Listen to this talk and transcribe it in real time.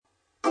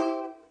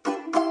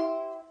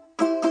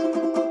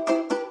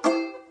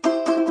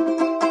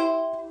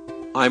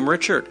I'm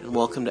Richard, and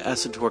welcome to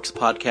Esotouric's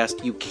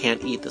podcast, You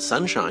Can't Eat the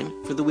Sunshine,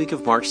 for the week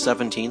of March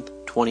 17th,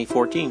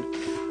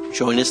 2014.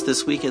 Join us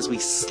this week as we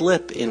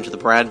slip into the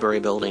Bradbury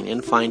Building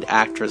and find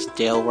actress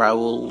Dale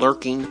Raoul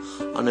lurking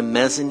on a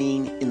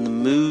mezzanine in the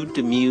mood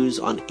to muse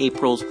on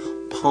April's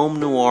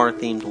poem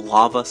noir-themed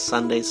Lava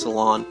Sunday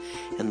Salon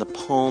and the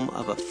poem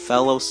of a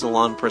fellow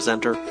salon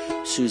presenter,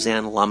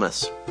 Suzanne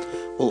Lummis.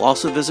 We'll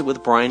also visit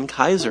with Brian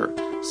Kaiser,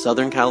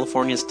 Southern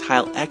California's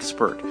tile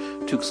expert,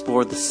 to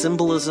explore the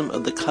symbolism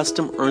of the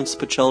custom Ernst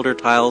Batchelder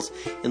tiles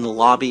in the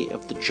lobby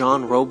of the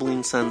John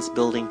Roebling Sons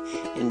building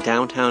in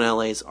downtown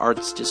LA's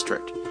Arts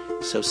District.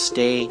 So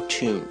stay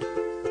tuned.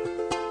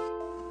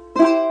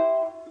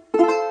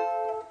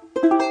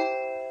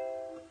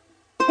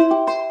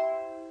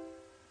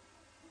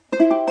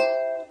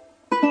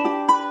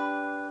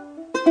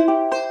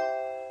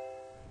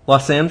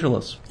 Los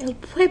Angeles. El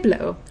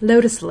Pueblo,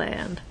 Lotus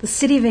Land, the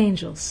City of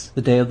Angels.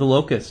 The Day of the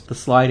Locust, the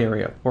slide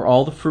area, where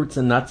all the fruits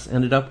and nuts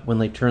ended up when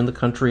they turned the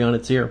country on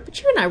its ear.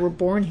 But you and I were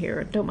born here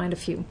and don't mind a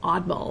few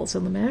oddballs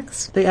in the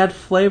mix. They add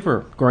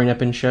flavor. Growing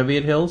up in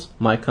Cheviot Hills,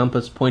 my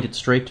compass pointed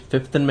straight to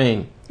 5th and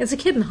Main. As a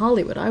kid in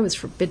Hollywood, I was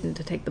forbidden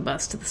to take the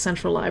bus to the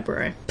Central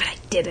Library, but I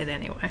did it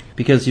anyway.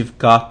 Because you've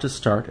got to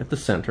start at the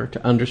center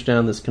to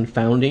understand this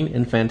confounding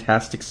and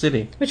fantastic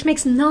city. Which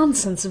makes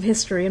nonsense of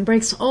history and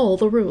breaks all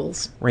the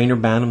rules. Rayner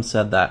Banham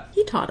said that.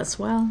 He taught us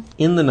well.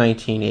 In the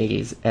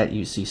 1980s at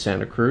UC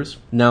Santa Cruz.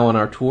 Now on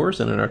our tours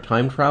and in our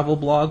time travel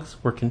blogs,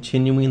 we're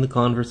continuing the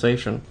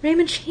conversation.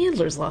 Raymond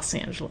Chandler's Los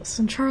Angeles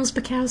and Charles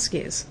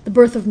Bukowski's The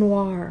Birth of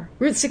Noir.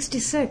 Route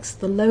 66,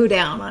 the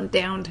lowdown on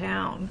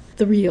downtown.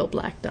 The real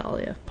Black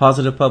Dahlia.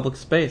 Positive public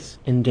space.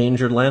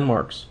 Endangered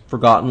landmarks.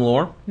 Forgotten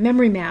lore.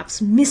 Memory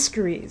maps.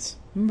 Mysteries.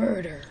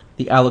 Murder.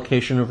 The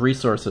allocation of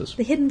resources.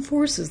 The hidden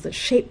forces that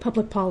shape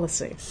public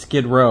policy.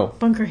 Skid Row.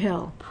 Bunker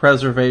Hill.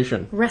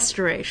 Preservation.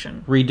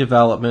 Restoration.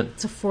 Redevelopment.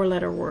 It's a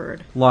 4-letter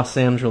word. Los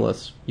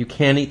Angeles. You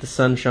can't eat the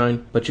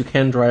sunshine, but you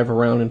can drive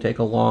around and take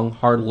a long,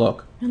 hard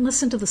look. And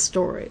listen to the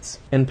stories.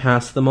 And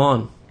pass them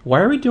on. Why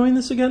are we doing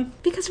this again?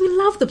 Because we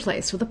love the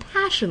place with a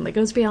passion that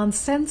goes beyond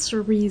sense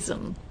or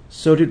reason.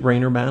 So did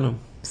Rayner Banham.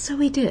 So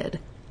we did.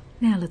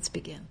 Now let's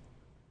begin.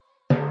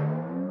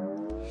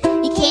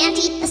 You can't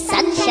eat the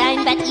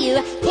sunshine, but you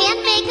can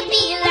make a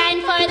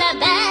beeline for the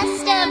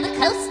best of the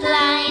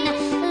coastline.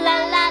 La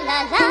la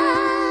la la.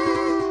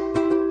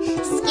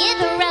 Skid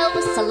Row,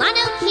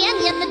 Solano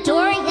Canyon, the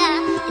Doria,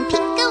 and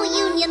Pico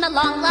Union, the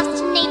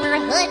long-lost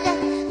neighborhood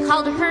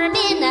called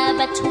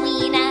Hermina,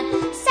 between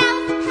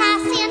South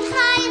Pass and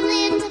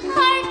Highland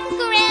Park,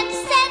 Grand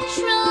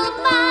Central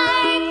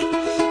Park.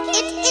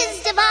 It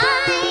is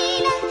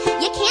divine.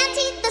 You can't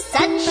eat the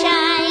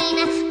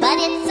sunshine, but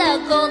it's a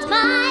gold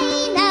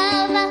mine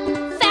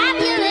of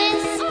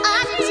fabulous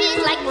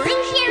oddities like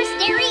Brewshares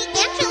Dairy,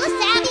 Angelus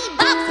Abbey,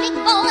 Bob's Big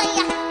Boy,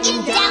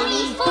 in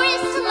Downey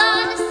Forest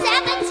Lawn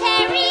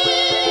Cemetery.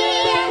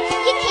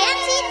 You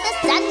can't eat the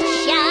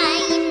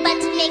sunshine, but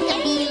make a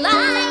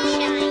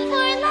beeline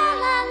for la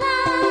la la.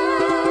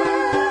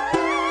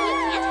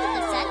 You can't eat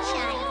the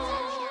sunshine.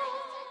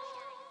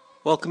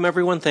 Welcome,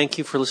 everyone. Thank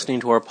you for listening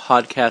to our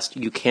podcast,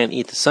 You Can't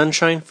Eat the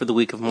Sunshine, for the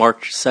week of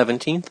March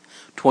 17th,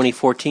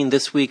 2014.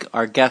 This week,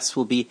 our guest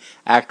will be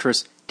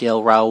actress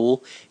Dale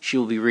Raoul. She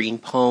will be reading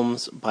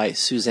poems by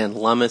Suzanne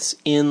Lummis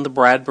in the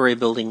Bradbury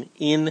Building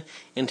in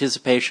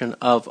anticipation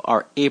of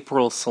our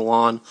April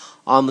Salon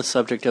on the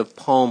subject of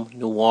poem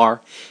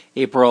noir.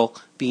 April,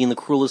 being the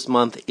cruelest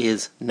month,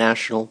 is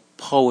National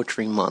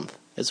Poetry Month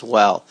as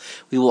well.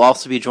 We will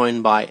also be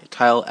joined by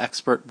tile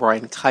expert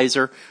Brian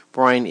Kaiser.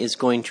 Brian is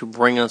going to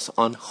bring us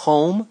on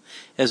home,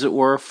 as it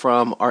were,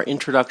 from our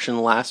introduction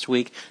last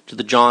week to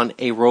the John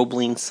A.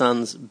 Roebling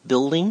Sons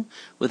building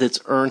with its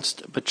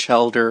Ernst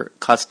Batchelder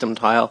custom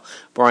tile.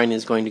 Brian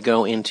is going to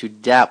go into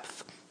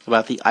depth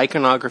about the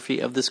iconography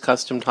of this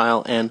custom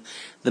tile and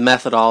the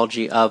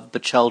methodology of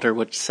Batchelder,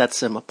 which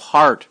sets him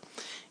apart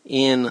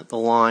in the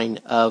line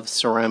of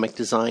ceramic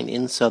design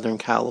in Southern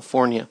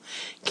California.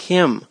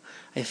 Kim,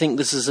 I think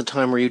this is a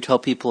time where you tell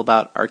people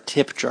about our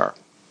tip jar.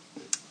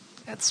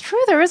 That's true.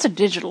 There is a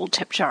digital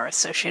tip jar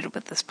associated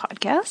with this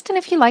podcast. And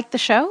if you like the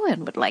show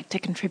and would like to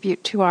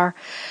contribute to our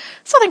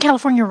Southern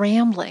California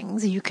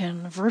ramblings, you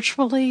can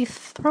virtually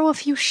throw a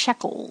few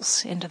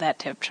shekels into that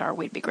tip jar.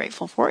 We'd be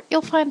grateful for it.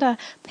 You'll find a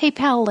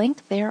PayPal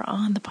link there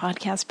on the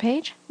podcast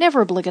page.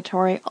 Never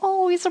obligatory,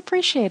 always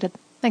appreciated.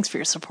 Thanks for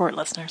your support,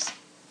 listeners.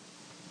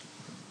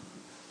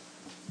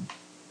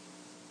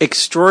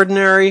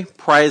 Extraordinary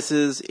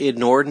prizes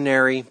in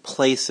ordinary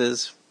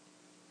places.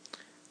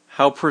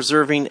 How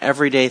preserving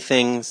everyday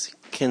things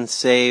can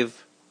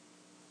save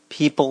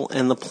people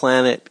and the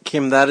planet.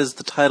 Kim, that is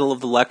the title of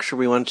the lecture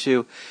we went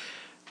to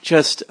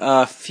just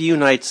a few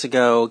nights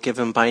ago,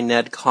 given by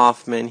Ned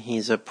Kaufman.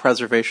 He's a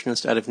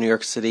preservationist out of New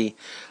York City,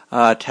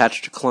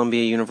 attached to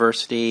Columbia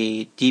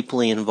University,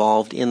 deeply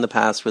involved in the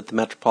past with the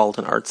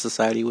Metropolitan Art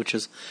Society, which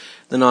is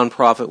the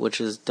nonprofit which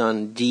has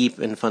done deep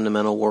and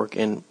fundamental work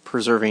in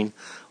preserving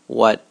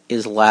what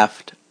is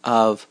left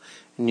of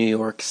New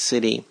York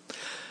City.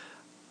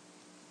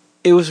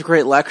 It was a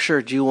great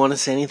lecture. Do you want to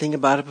say anything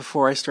about it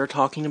before I start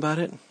talking about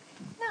it?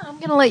 No, I'm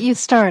going to let you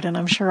start, and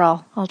I'm sure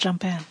I'll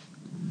jump in.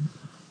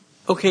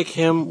 Okay,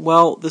 Kim.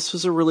 Well, this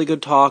was a really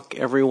good talk.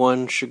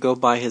 Everyone should go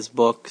buy his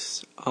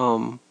books.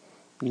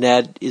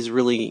 Ned is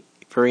really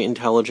very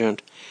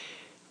intelligent.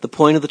 The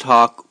point of the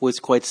talk was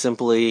quite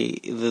simply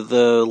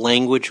the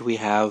language we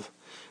have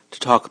to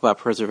talk about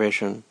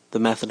preservation, the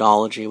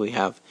methodology we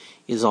have,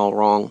 is all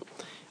wrong.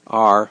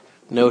 Our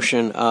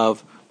notion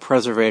of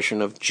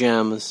preservation of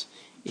gems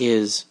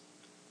is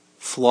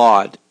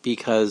flawed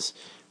because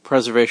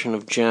preservation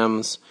of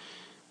gems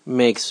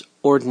makes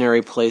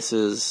ordinary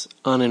places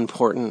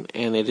unimportant,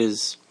 and it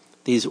is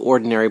these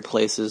ordinary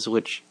places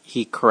which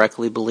he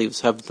correctly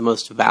believes have the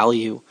most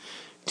value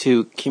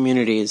to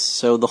communities.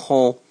 So the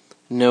whole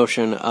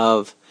notion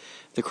of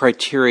the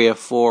criteria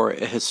for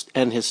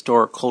an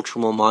historic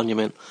cultural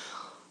monument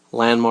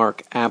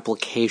landmark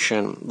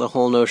application, the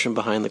whole notion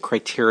behind the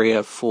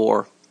criteria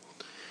for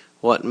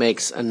what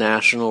makes a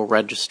National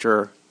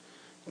Register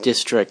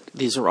district,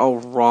 these are all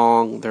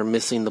wrong. They're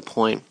missing the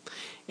point.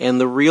 And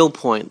the real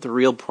point, the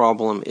real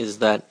problem is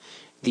that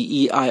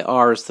the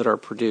EIRs that are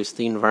produced,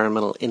 the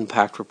environmental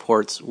impact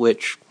reports,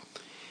 which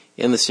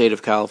in the state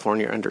of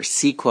California under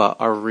CEQA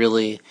are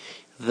really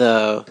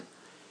the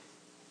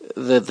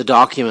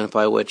document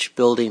by which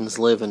buildings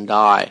live and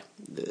die.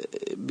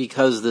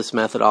 Because this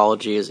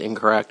methodology is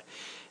incorrect,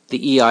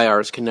 the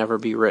EIRs can never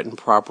be written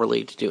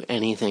properly to do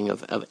anything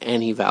of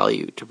any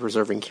value to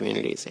preserving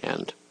communities.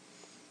 And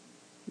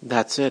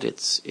that's it.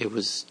 It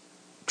was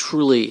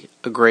truly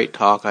a great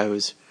talk. I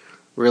was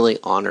really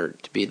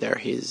honored to be there.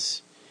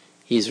 He's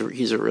a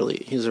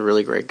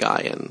really great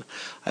guy, and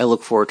I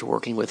look forward to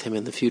working with him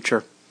in the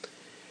future.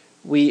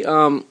 We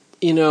Kim,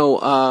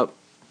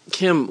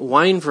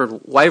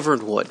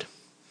 Wyvernwood,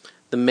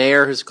 the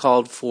mayor has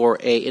called for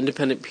a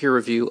independent peer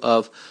review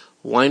of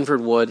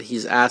Wyvernwood.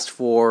 He's asked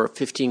for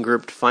 15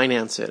 Group to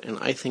finance it, and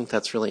I think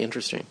that's really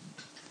interesting.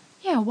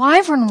 Yeah,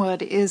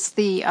 Wyvernwood is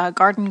the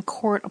Garden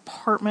Court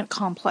apartment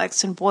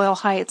complex in Boyle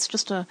Heights.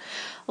 Just a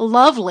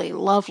lovely,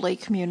 lovely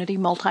community,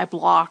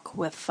 multi-block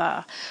with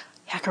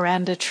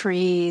jacaranda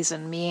trees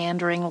and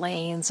meandering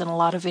lanes and a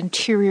lot of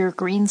interior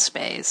green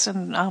space.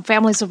 And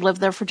families have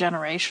lived there for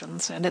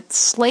generations. And it's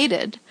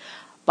slated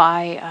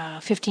by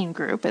 15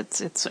 Group,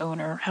 its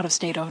owner,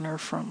 out-of-state owner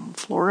from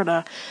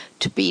Florida,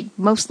 to be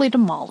mostly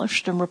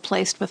demolished and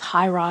replaced with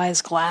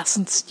high-rise glass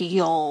and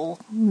steel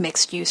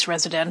mixed-use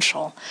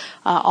residential,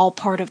 all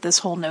part of this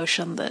whole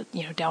notion that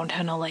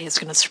downtown LA is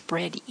going to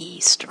spread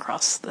east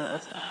across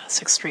the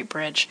 6th Street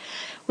Bridge,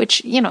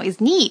 which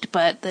is neat,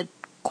 but the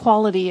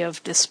quality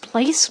of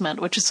displacement,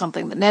 which is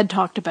something that Ned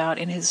talked about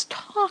in his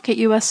talk at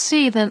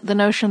USC, the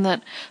notion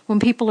that when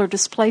people are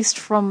displaced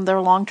from their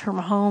long-term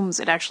homes,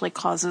 it actually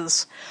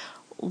causes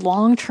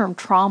long-term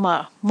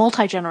trauma,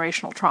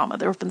 multi-generational trauma.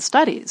 There have been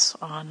studies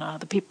on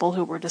the people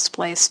who were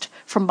displaced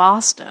from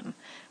Boston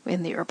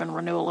in the urban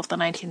renewal of the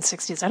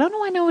 1960s. I don't know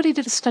why nobody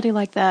did a study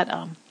like that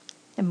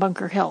in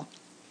Bunker Hill.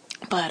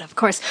 But, of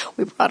course,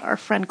 we brought our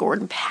friend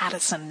Gordon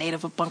Pattison,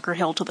 native of Bunker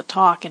Hill, to the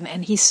talk,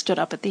 and he stood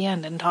up at the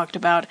end and talked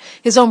about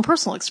his own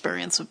personal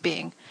experience of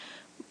being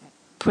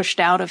pushed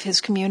out of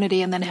his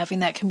community and then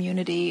having that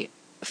community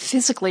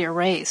physically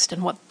erased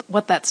and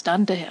what that's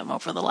done to him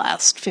over the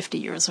last 50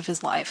 years of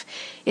his life.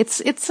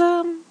 It's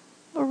a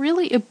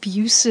really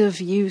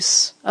abusive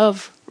use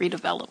of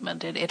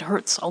redevelopment. It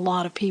hurts a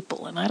lot of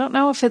people, and I don't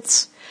know if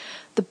it's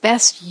the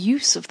best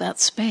use of that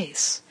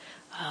space.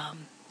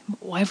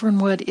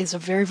 Wyvernwood is a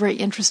very, very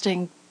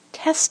interesting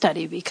test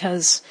study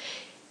because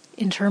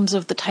in terms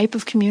of the type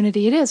of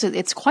community it is,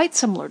 it's quite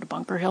similar to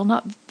Bunker Hill,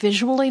 not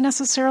visually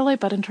necessarily,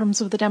 but in terms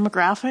of the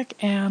demographic,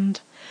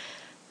 and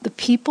the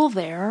people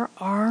there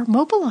are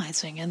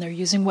mobilizing, and they're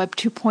using Web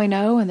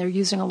 2.0, and they're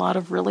using a lot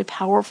of really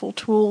powerful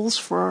tools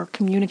for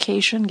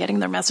communication, getting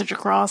their message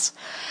across,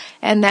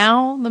 and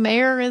now the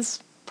mayor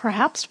is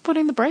perhaps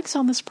putting the brakes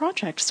on this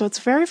project. So it's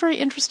very, very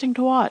interesting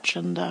to watch,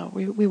 and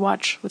we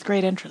watch with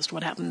great interest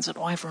what happens at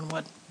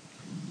Wyvernwood.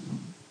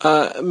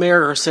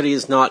 Mayor Garcetti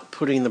is not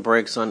putting the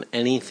brakes on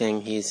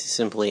anything. He's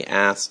simply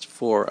asked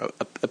for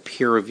a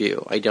peer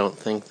review. I don't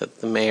think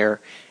that the mayor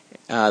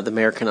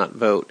cannot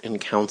vote in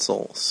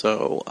council,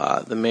 so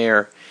the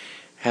mayor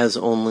has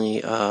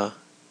only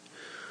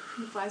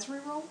advisory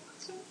role.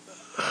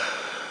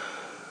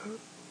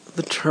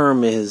 The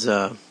term is.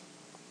 I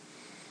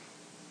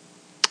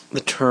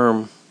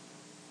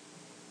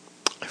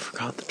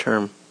forgot the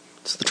term.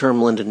 It's the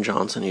term Lyndon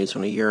Johnson used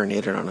when he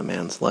urinated on a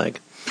man's leg.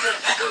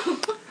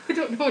 I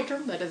don't know what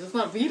term that is. It's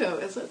not veto,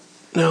 is it?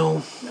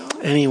 No.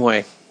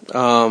 Anyway,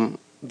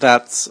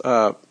 that's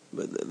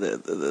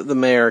the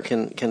mayor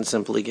can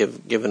simply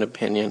give an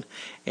opinion,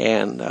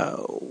 and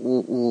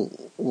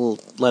we'll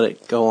let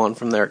it go on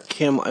from there.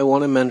 Kim, I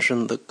want to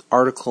mention the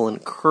article in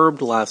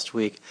Curbed last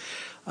week.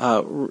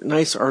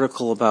 Nice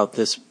article about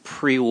this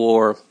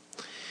pre-war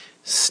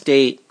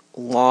state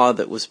law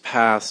that was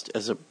passed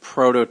as a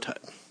prototype.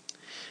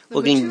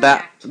 Looking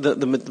back,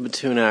 the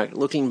Mattoon Act.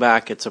 Looking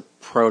back, it's a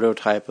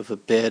prototype of a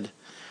bid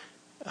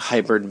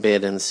hybrid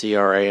bid and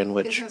CRA, in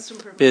which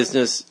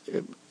business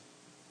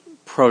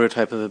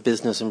prototype of a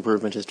business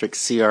improvement district,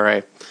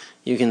 CRA.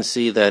 You can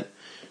see that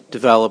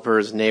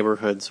developers,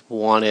 neighborhoods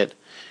wanted,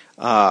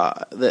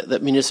 that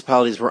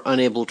municipalities were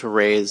unable to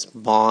raise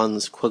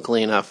bonds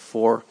quickly enough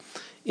for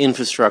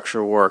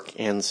infrastructure work,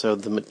 and so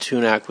the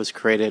Mattoon Act was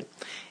created,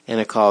 and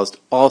it caused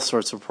all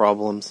sorts of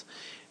problems,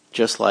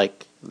 just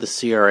like the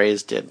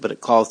CRAs did, but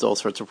it caused all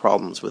sorts of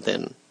problems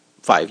within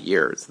 5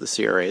 years. The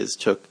CRAs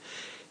took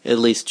at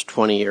least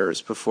 20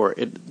 years before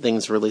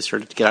things really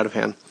started to get out of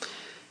hand.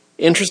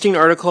 Interesting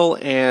article,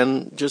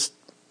 and just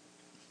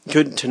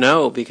good to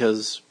know,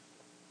 because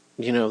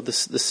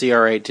the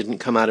CRA didn't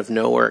come out of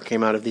nowhere. It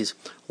came out of these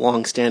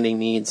long-standing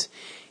needs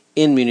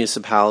in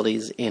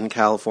municipalities in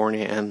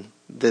California, and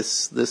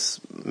this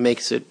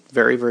makes it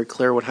very, very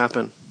clear what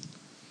happened.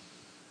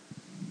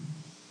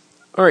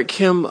 All right,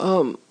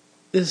 Kim,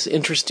 this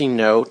interesting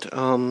note.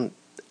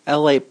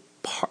 LA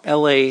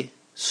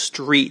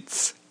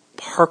Streets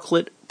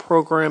Parklet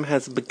program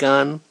has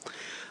begun.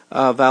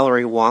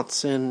 Valerie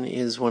Watson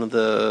is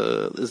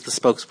the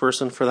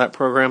spokesperson for that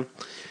program.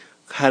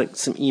 Had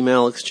some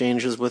email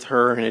exchanges with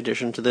her in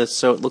addition to this,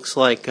 so it looks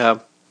like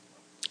for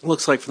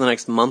the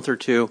next month or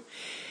two,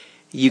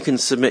 you can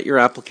submit your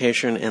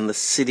application, and the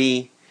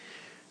city,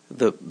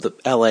 the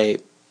LA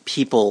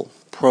People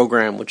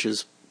program, which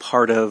is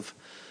part of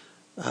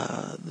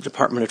the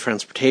Department of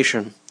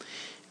Transportation,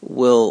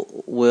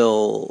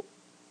 will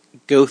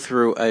go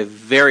through a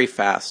very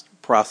fast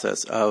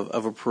process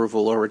of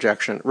approval or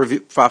rejection,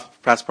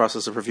 fast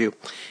process of review,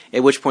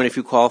 at which point, if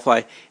you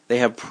qualify, they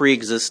have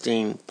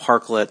pre-existing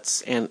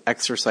parklets and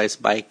exercise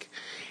bike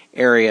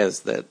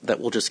areas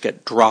that will just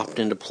get dropped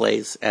into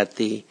place at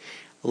the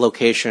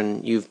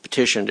location you've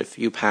petitioned if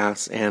you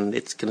pass, and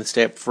it's going to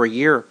stay up for a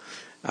year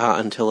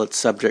until it's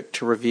subject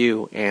to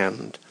review,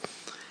 and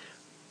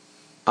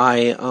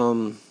I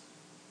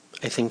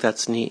think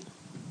that's neat.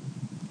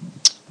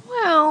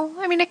 Well,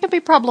 I mean, it can be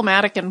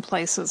problematic in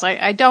places.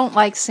 I don't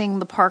like seeing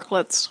the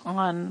parklets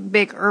on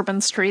big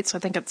urban streets. I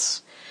think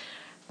it's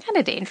kind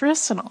of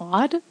dangerous and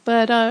odd,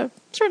 but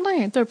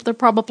certainly there are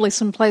probably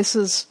some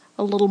places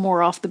a little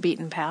more off the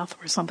beaten path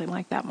where something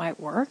like that might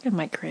work and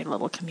might create a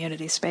little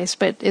community space.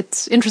 But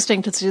it's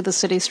interesting to see the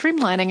city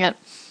streamlining it,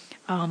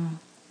 and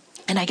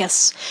I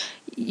guess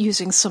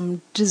using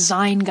some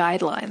design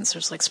guidelines.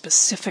 There's like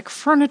specific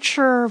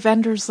furniture,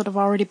 vendors that have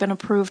already been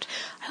approved.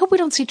 I hope we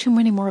don't see too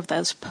many more of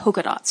those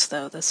polka dots,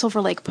 though. The Silver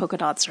Lake polka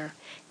dots are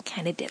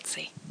kind of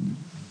ditzy.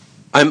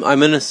 I'm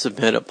going to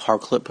submit a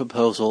parklet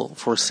proposal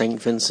for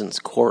St. Vincent's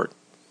Court.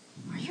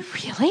 Are you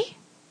really?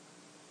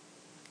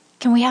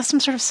 Can we have some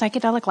sort of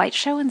psychedelic light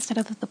show instead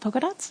of the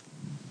polka dots?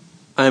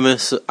 I'm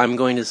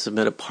going to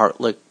submit a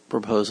parklet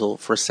proposal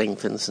for St.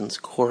 Vincent's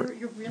Court.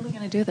 You're really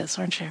going to do this,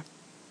 aren't you?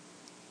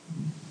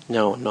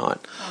 No, I'm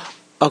not.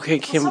 Okay,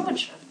 Kim, someone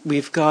should.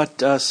 We've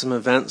got some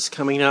events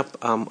coming up.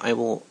 I'm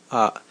going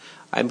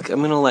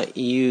to let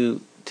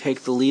you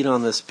take the lead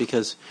on this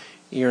because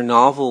your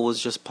novel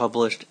was just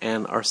published,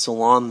 and our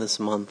salon this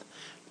month,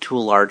 to a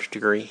large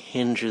degree,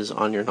 hinges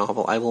on your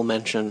novel. I will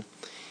mention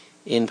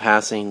in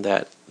passing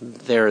that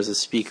there is a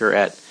speaker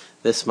at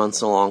this month's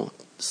salon,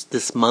 Thomas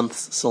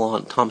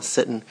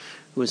Sitton,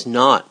 who is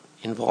not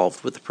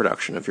involved with the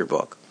production of your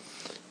book.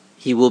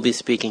 He will be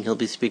speaking. He'll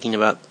be speaking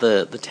about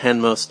the 10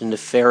 most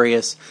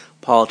nefarious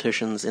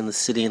politicians in the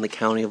city and the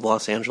county of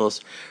Los Angeles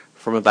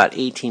from about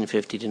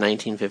 1850 to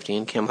 1950.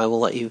 And Kim, I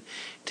will let you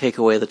take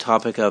away the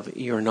topic of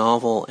your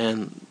novel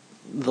and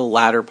the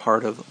latter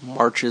part of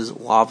March's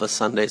Lava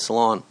Sunday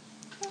Salon.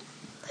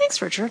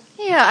 Thanks, Richard.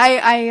 Yeah,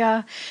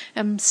 I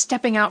am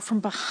stepping out from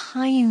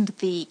behind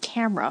the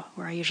camera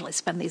where I usually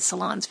spend these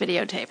salons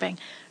videotaping.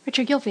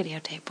 Richard, you'll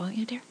videotape, won't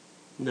you, dear?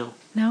 No.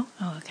 No?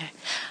 Oh, okay.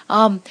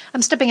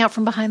 I'm stepping out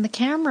from behind the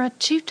camera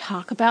to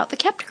talk about The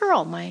Kept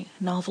Girl, my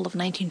novel of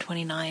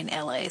 1929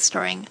 LA,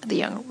 starring the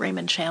young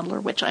Raymond Chandler,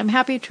 which I'm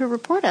happy to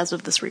report as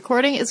of this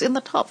recording is in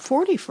the top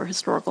 40 for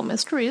historical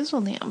mysteries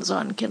on the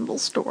Amazon Kindle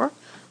store.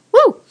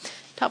 Woo!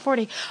 Top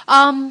 40.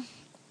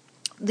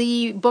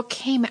 The book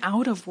came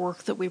out of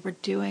work that we were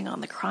doing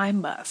on the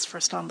Crime Bus,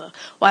 first on the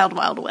Wild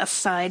Wild West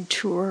Side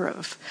tour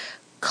of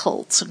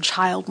cults and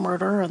child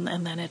murder, and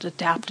then it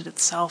adapted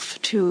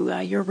itself to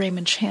your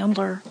Raymond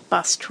Chandler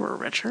bus tour,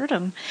 Richard.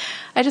 And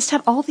I just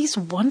had all these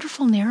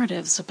wonderful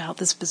narratives about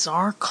this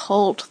bizarre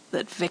cult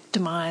that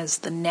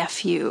victimized the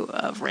nephew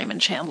of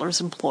Raymond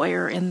Chandler's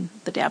employer in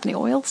the Dabney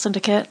Oil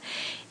Syndicate.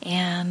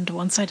 And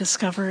once I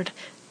discovered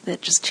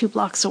that just 2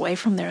 blocks away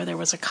from there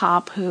was a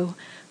cop who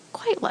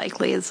quite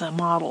likely is a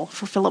model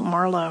for Philip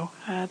Marlowe,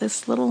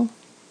 this little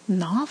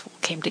novel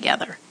came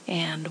together,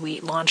 and we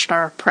launched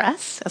our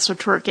press,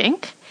 Esoteric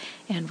Inc.,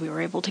 and we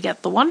were able to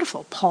get the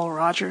wonderful Paul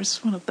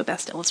Rogers, one of the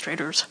best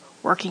illustrators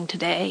working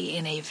today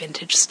in a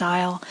vintage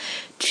style,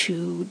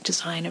 to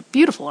design a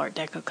beautiful Art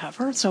Deco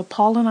cover. So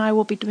Paul and I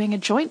will be doing a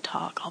joint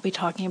talk. I'll be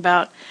talking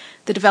about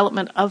the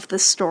development of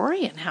this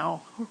story and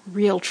how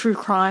real true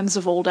crimes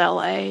of old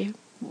LA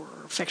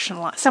were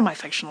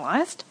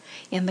semi-fictionalized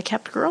in The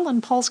Kept Girl,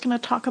 and Paul's going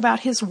to talk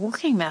about his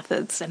working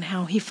methods and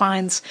how he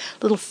finds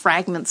little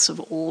fragments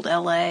of old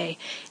L.A.,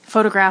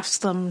 photographs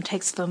them,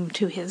 takes them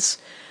to his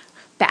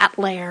bat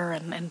lair,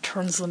 and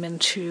turns them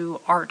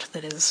into art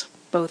that is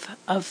both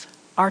of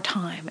our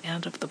time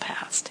and of the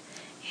past.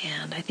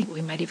 And I think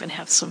we might even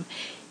have some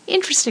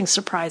interesting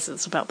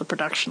surprises about the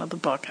production of the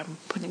book. I'm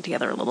putting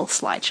together a little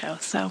slideshow,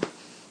 so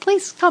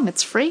please come.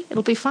 It's free.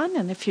 It'll be fun.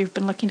 And if you've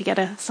been looking to get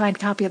a signed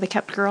copy of The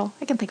Kept Girl,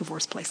 I can think of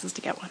worse places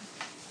to get one.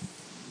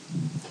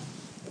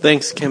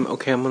 Thanks, Kim.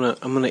 Okay, I'm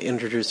gonna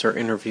introduce our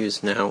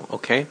interviews now.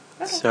 Okay.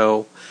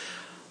 So,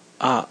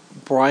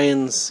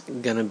 Brian's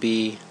gonna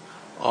be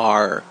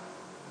our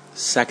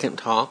second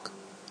talk,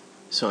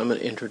 so I'm gonna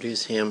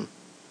introduce him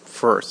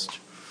first.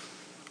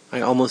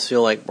 I almost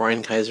feel like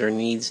Brian Kaiser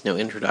needs no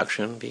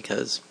introduction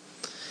because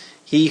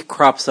he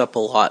crops up a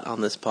lot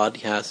on this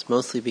podcast,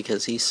 mostly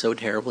because he's so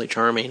terribly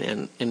charming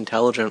and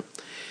intelligent.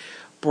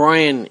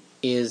 Brian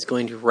is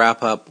going to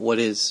wrap up what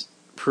is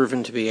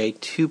proven to be a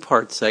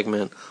two-part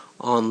segment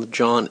on the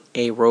John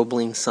A.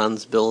 Roebling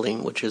Sons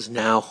building, which is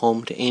now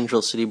home to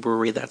Angel City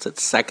Brewery. That's at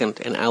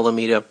 2nd and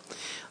Alameda.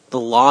 The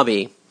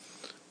lobby,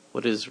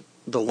 what is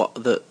the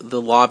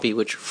lobby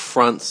which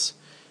fronts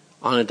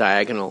on a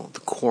diagonal, the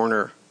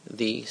corner,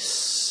 the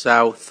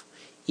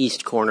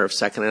southeast corner of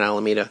 2nd and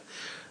Alameda.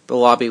 The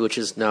lobby, which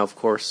is now, of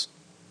course,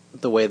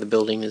 the way the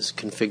building is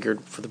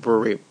configured for the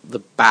brewery, the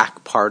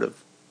back part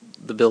of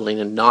the building,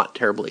 and not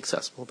terribly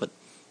accessible, but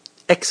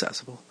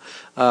accessible.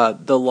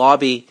 The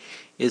lobby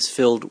is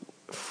filled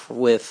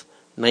with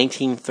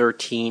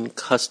 1913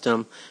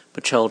 custom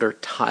Batchelder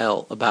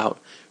tile about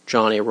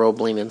John A.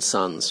 Roebling and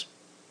Sons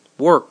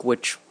work,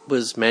 which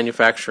was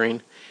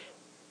manufacturing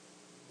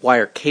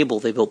wire cable.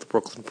 They built the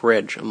Brooklyn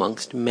Bridge,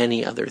 amongst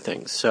many other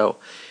things. So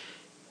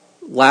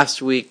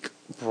last week,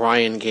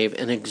 Brian gave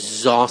an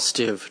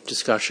exhaustive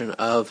discussion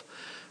of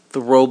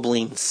the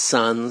Roebling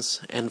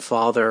sons and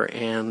father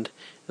and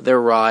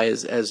their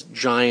rise as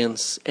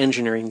giants,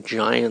 engineering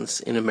giants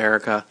in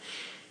America.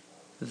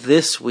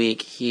 This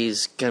week,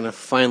 he's going to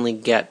finally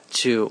get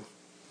to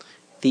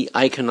the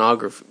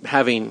iconography.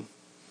 Having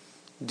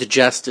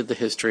digested the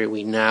history,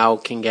 we now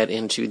can get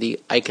into the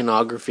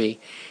iconography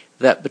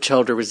that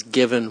Batchelder was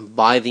given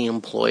by the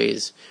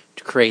employees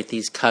to create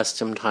these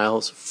custom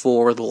tiles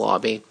for the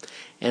lobby.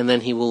 And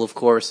then he will, of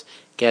course,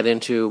 get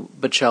into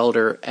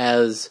Batchelder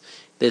as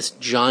this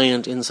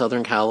giant in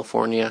Southern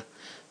California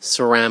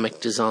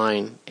ceramic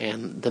design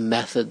and the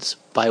methods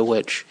by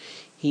which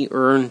he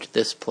earned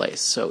this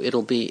place. So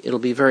it'll be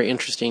very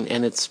interesting,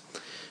 and it's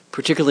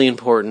particularly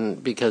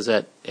important because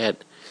at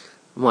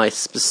my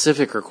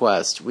specific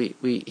request,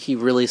 he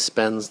really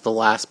spends the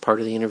last part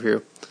of the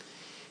interview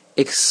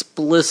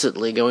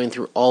explicitly going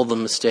through all the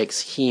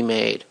mistakes he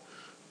made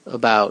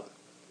about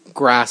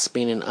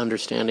grasping and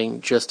understanding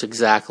just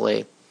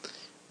exactly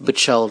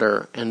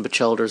Batchelder and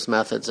Batchelder's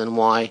methods and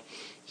why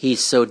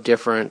he's so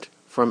different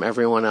from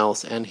everyone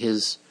else, and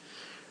his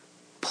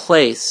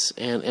place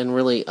and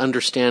really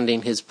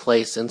understanding his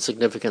place and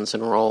significance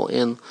and role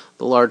in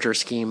the larger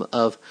scheme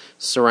of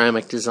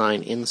ceramic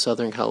design in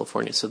Southern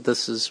California. So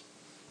this is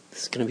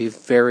going to be a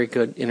very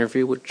good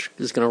interview, which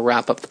is going to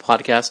wrap up the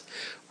podcast.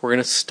 We're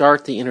going to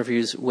start the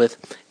interviews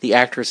with the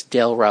actress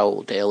Dale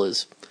Raoul. Dale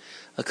is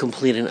a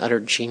complete and utter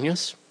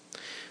genius.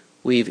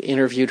 We've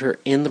interviewed her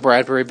in the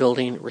Bradbury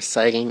Building,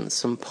 reciting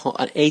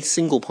a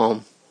single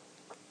poem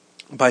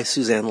by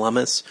Suzanne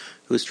Lummis,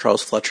 who is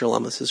Charles Fletcher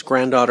Lummis'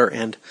 granddaughter,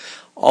 and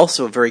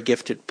also a very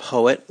gifted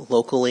poet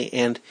locally,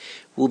 and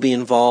will be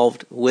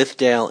involved with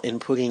Dale in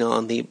putting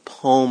on the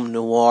Poem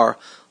Noir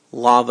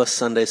Lava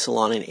Sunday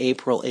Salon in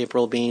April,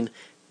 April being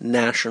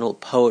National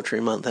Poetry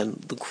Month and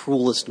the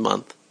cruelest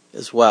month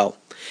as well.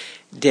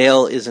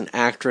 Dale is an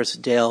actress.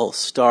 Dale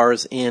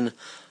stars in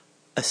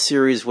a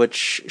series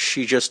which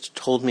she just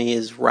told me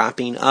is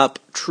wrapping up,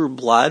 True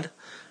Blood. I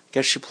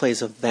guess she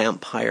plays a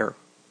vampire.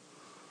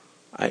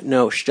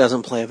 No, she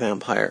doesn't play a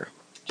vampire.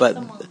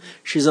 But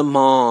she's a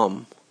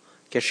mom.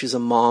 I guess she's a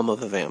mom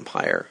of a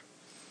vampire.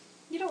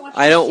 You don't watch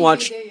I don't TV,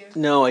 watch... do you?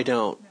 No, I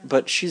don't. No.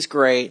 But she's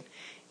great.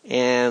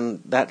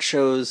 And that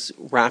show's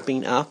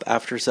wrapping up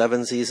after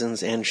 7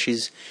 seasons, and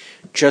she's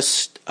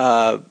just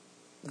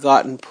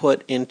gotten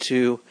put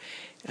into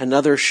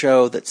another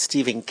show that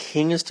Stephen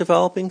King is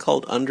developing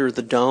called Under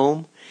the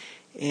Dome,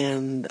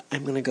 and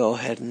I'm going to go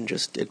ahead and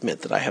just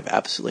admit that I have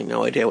absolutely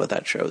no idea what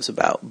that show is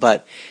about.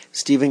 But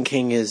Stephen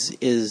King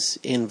is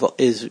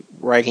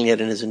writing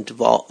it and is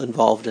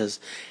involved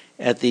as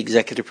at the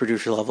executive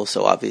producer level,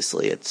 so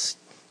obviously it's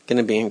going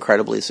to be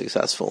incredibly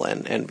successful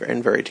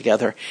and very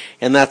together.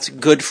 And that's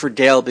good for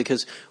Dale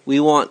because we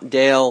want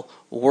Dale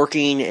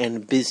working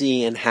and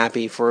busy and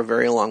happy for a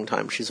very long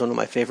time. She's one of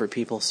my favorite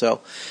people.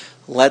 So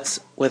let's,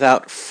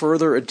 without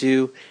further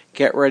ado,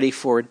 get ready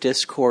for a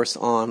discourse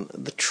on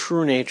the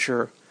true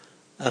nature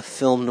of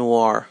film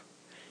noir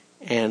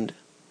and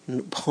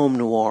poem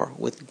noir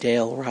with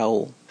Dale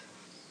Raoul.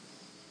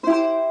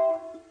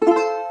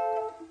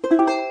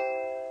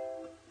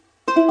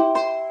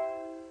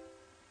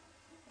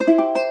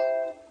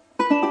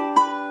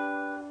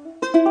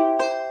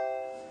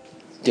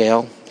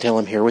 Dale,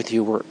 I'm here with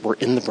you. We're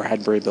in the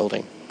Bradbury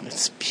Building.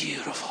 It's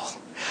beautiful.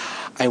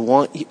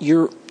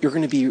 You're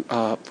going to be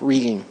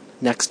reading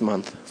next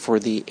month for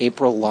the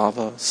April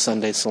Lava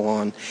Sunday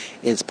Salon.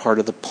 Is part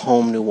of the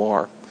Poem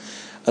Noir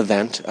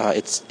event.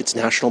 It's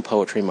National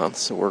Poetry Month,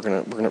 so we're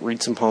gonna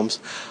read some poems.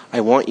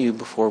 I want you,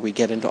 before we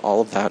get into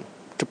all of that,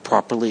 to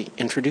properly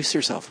introduce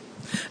yourself.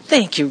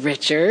 Thank you,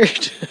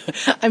 Richard.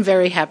 I'm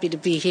very happy to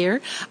be here.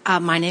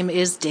 My name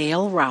is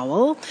Dale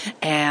Raoul,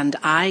 and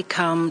I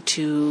come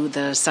to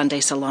the Sunday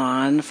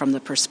Salon from the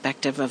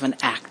perspective of an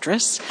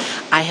actress.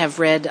 I have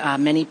read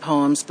many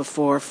poems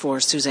before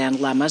for Suzanne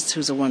Lemus,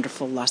 who's a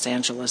wonderful Los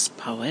Angeles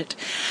poet.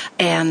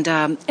 And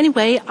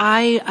anyway,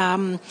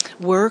 I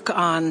work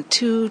on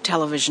 2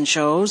 television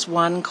shows,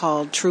 one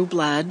called True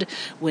Blood,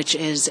 which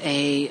is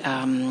a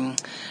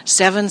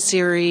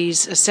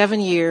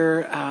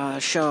 7-year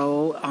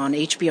show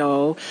on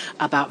HBO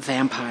about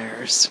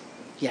vampires.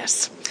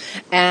 Yes.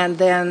 And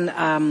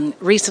then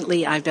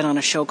recently I've been on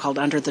a show called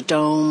Under the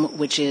Dome,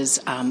 which is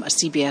a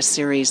CBS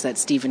series that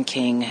Stephen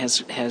King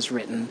has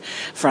written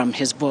from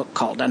his book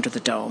called Under the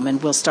Dome.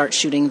 And we'll start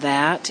shooting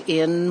that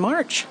in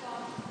March.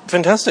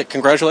 Fantastic.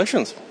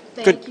 Congratulations.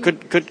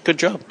 Good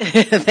job.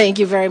 Thank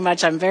you very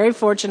much. I'm very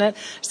fortunate.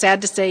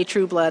 Sad to say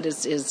True Blood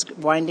is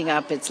winding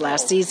up its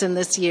last season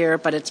this year,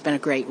 but it's been a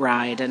great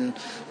ride. And,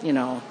 you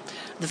know,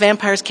 the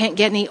vampires can't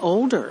get any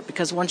older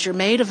because once you're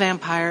made a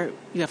vampire,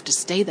 you have to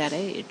stay that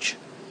age.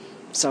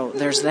 So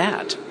there's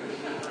that.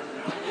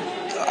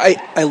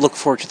 I look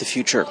forward to the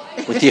future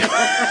with you. You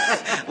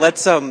have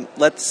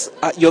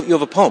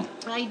a poem.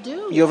 I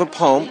do. You have a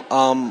poem.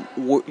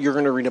 You're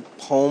going to read a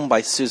poem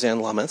by Suzanne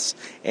Lemus,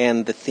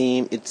 and the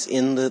theme, it's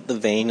in the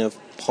vein of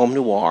Poem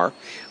Noir.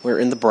 We're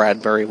in the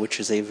Bradbury, which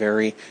is a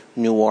very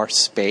noir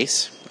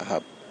space.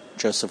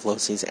 Joseph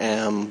Losey's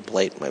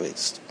Blake,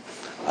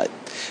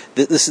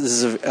 this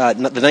is the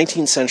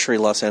 19th century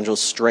Los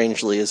Angeles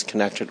strangely is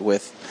connected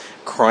with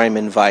crime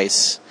and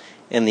vice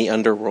and the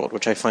underworld,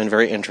 which I find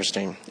very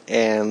interesting.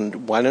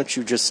 And why don't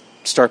you just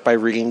start by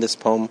reading this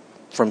poem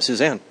from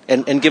Suzanne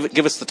and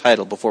give us the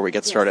title before we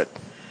get started.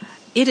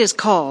 It is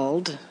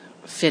called,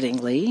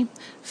 fittingly,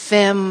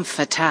 Femme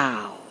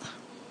Fatale.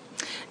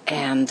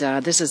 And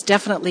this is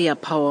definitely a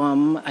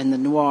poem in the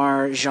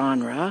noir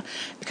genre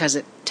because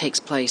it takes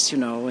place,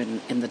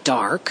 in the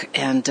dark.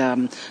 And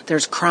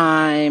there's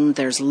crime,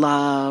 there's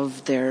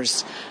love,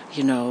 there's,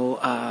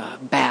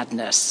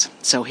 badness.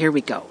 So here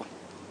we go.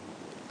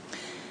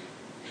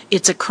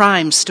 It's a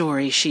crime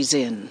story she's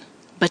in.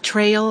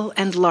 Betrayal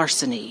and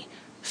larceny.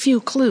 Few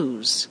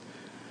clues.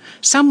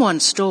 Someone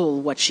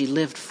stole what she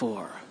lived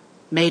for.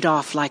 Made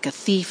off like a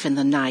thief in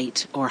the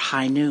night or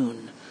high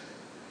noon.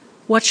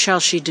 What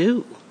shall she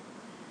do?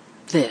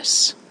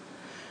 This.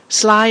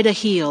 Slide a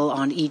heel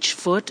on each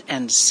foot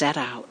and set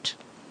out,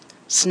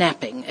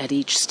 snapping at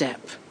each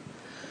step.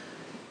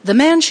 The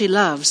man she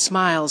loves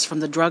smiles from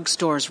the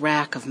drugstore's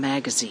rack of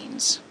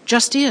magazines.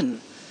 Just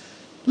in.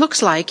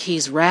 Looks like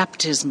he's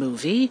wrapped his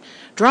movie,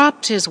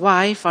 dropped his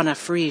wife on a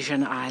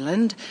Frisian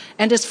island,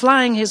 and is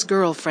flying his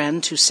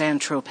girlfriend to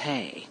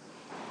Saint-Tropez.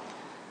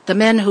 The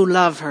men who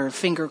love her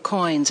finger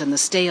coins in the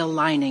stale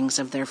linings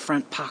of their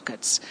front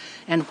pockets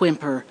and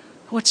whimper,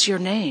 "What's your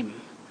name?"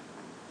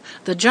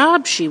 The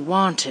job she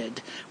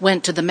wanted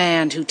went to the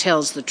man who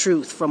tells the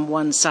truth from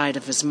one side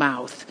of his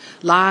mouth,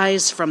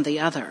 lies from the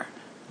other,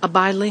 a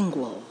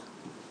bilingual.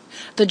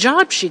 The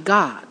job she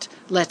got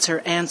lets her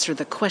answer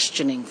the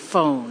questioning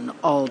phone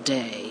all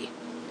day.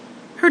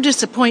 Her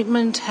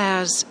disappointment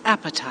has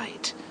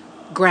appetite,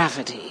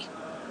 gravity.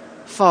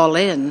 Fall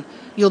in,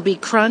 you'll be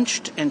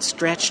crunched and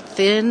stretched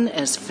thin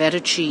as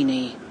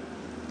fettuccine.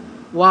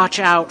 Watch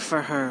out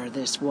for her,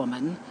 this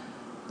woman.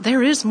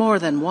 There is more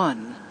than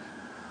one.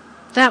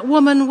 That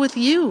woman with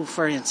you,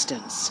 for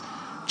instance,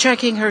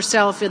 checking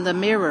herself in the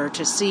mirror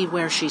to see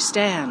where she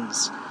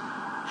stands.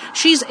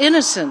 She's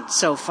innocent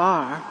so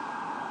far,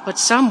 but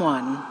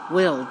someone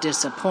will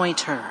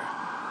disappoint her.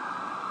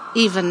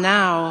 Even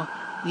now,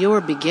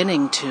 you're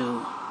beginning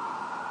to.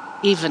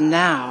 Even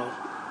now,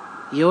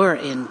 you're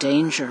in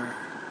danger.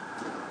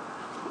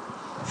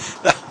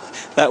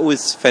 That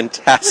was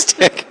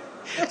fantastic.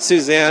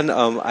 Suzanne,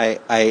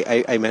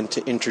 I meant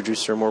to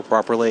introduce her more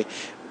properly.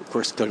 Of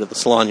course, go to the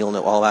salon, you'll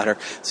know all about her.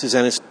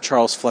 Suzanne is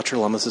Charles Fletcher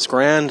Lummis's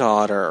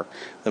granddaughter,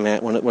 the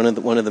man,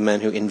 one of the men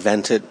who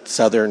invented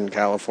Southern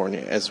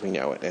California as we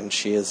know it, and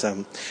she is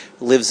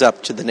lives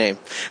up to the name,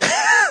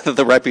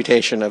 the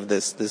reputation of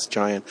this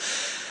giant.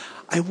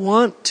 I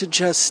want you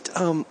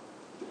to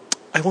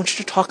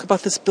talk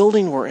about this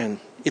building we're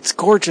in. It's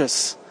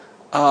gorgeous.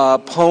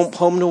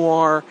 Poem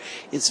Noir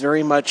is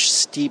very much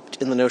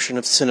steeped in the notion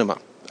of cinema.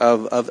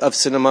 Of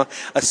cinema,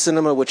 a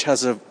cinema which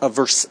has a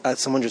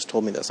someone just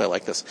told me this, I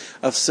like this,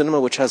 a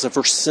cinema which has a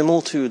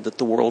verisimilitude that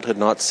the world had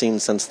not seen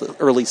since the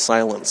early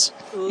silence.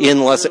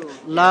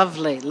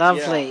 Lovely,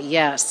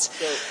 yes.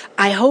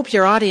 I hope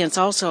your audience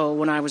also,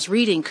 when I was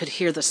reading, could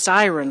hear the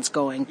sirens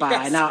going by.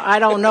 Yes. Now, I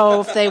don't know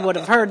if they would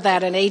have heard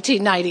that in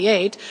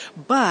 1898,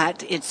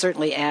 but it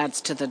certainly adds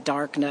to the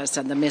darkness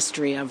and the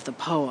mystery of the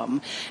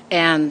poem.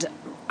 And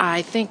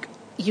I think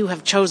you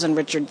have chosen,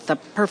 Richard, the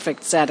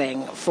perfect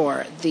setting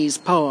for these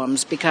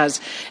poems because,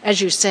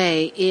 as you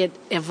say, it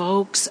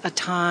evokes a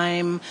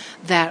time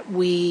that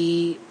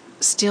we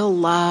still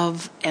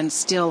love and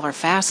still are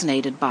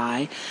fascinated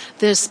by.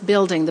 This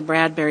building, the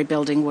Bradbury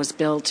Building, was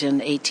built in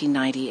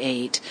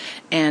 1898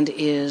 and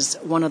is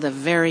one of the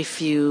very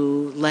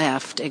few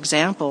left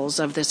examples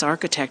of this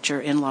architecture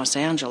in Los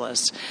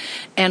Angeles.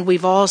 And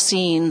we've all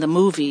seen the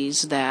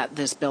movies that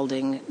this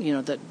building,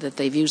 that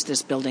they've used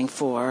this building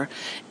for.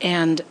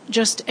 And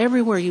just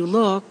everywhere you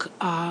look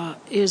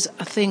is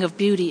a thing of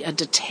beauty, a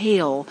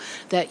detail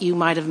that you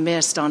might have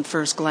missed on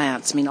first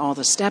glance. I mean, all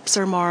the steps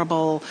are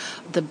marble,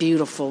 the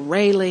beautiful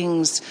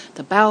railings,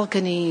 the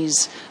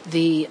balconies,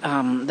 the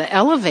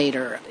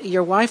elevator.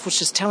 Your wife was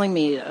just telling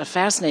me a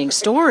fascinating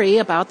story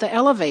about the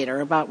elevator,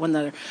 about when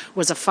there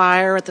was a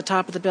fire at the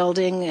top of the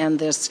building and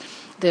this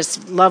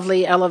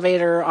lovely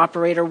elevator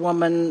operator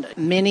woman,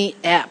 Minnie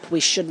Epp. We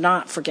should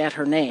not forget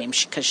her name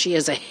because she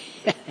is a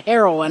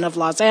heroine of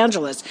Los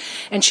Angeles.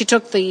 And she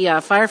took the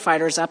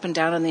firefighters up and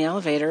down in the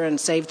elevator and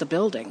saved the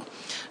building.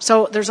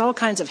 So there's all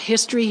kinds of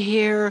history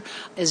here.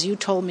 As you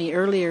told me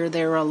earlier,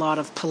 there are a lot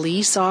of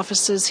police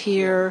offices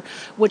here,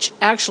 which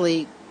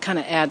actually kind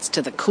of adds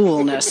to the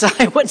coolness,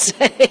 I would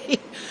say.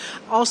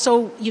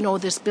 Also,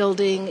 this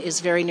building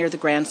is very near the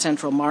Grand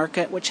Central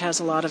Market, which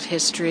has a lot of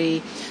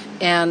history.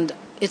 And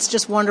it's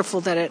just wonderful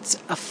that it's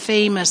a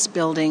famous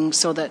building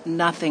so that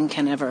nothing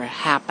can ever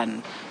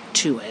happen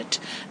to it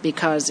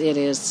because it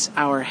is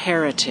our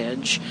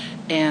heritage.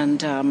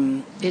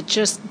 And it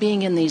just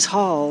being in these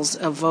halls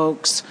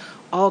evokes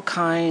all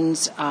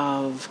kinds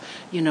of,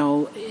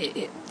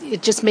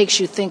 it just makes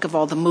you think of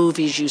all the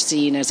movies you've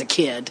seen as a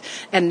kid.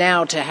 And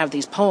now to have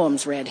these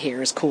poems read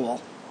here is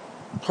cool.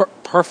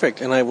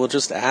 Perfect. And I will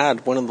just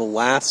add, one of the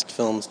last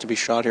films to be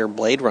shot here,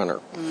 Blade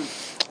Runner.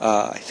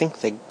 I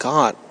think they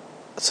got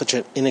such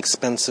an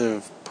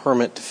inexpensive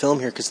permit to film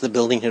here because the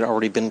building had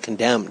already been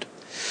condemned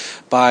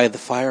by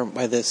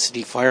the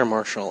city fire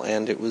marshal,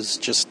 and it was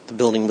just, the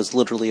building was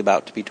literally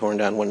about to be torn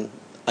down when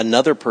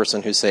another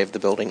person who saved the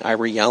building,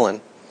 Ira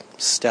Yellen,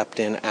 stepped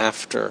in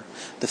after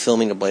the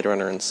filming of Blade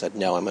Runner and said,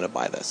 no, I'm going to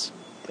buy this.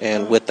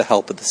 And with the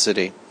help of the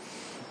city,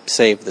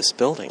 saved this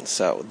building.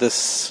 So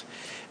this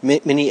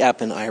Minnie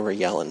Epp and Ira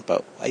Yellen,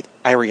 but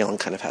Ira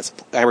Yellen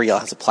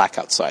has a plaque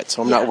outside,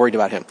 so I'm not worried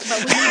about him.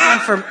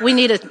 But we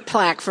need a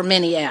plaque for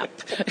Minnie Epp.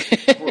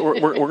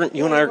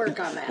 You and I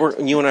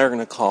are going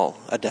to call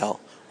Adele.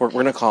 We're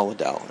going to call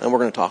Adele, and we're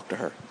going to talk to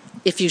her.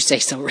 If you say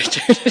so,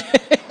 Richard.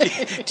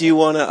 Do you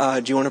want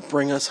to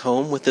bring us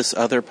home with this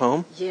other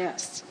poem?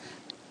 Yes.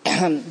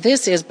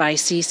 This is by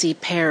C.C.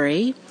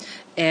 Perry,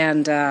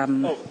 and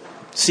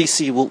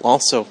C.C. will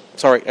also,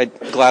 sorry, I'm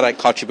glad I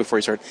caught you before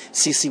you started.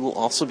 C.C. will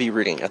also be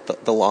reading at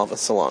the Lava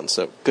Salon,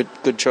 so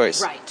good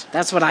choice. Right,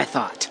 that's what I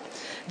thought.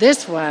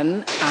 This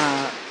one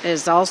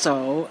is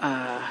also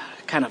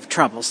kind of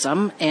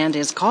troublesome and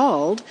is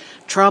called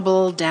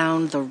Trouble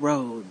Down the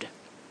Road.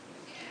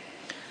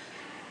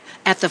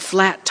 At the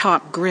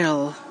flat-top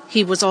grill,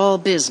 he was all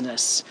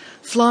business,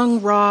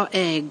 flung raw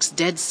eggs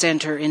dead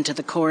center into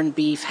the corned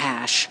beef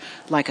hash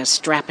like a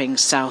strapping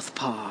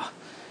southpaw.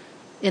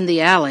 In the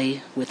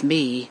alley, with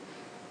me,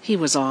 he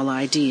was all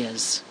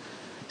ideas.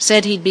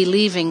 Said he'd be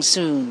leaving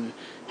soon,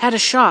 had a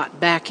shot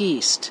back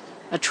east,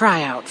 a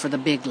tryout for the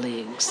big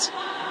leagues.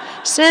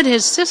 Said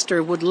his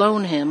sister would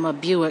loan him a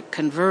Buick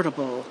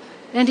convertible,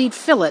 and he'd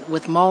fill it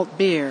with malt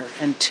beer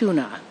and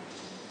tuna.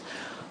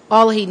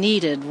 All he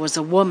needed was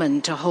a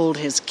woman to hold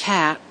his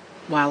cat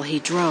while he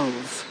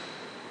drove.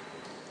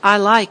 I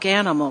like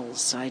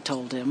animals, I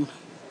told him.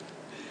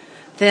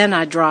 Then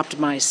I dropped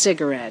my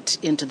cigarette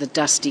into the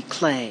dusty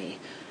clay,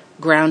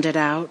 ground it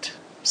out,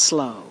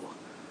 slow,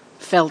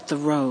 felt the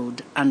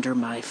road under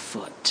my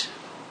foot.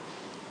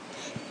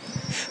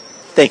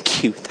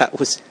 Thank you. That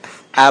was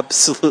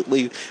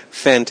absolutely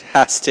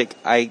fantastic.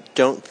 I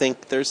don't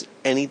think there's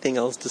anything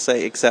else to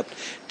say except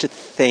to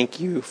thank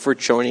you for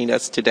joining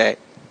us today.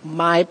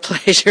 My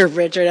pleasure,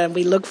 Richard, and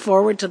we look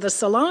forward to the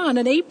salon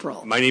in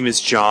April. My name is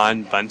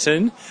John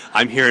Bunton.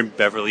 I'm here in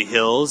Beverly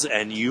Hills,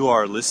 and you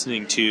are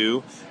listening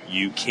to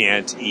You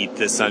Can't Eat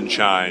the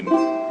Sunshine.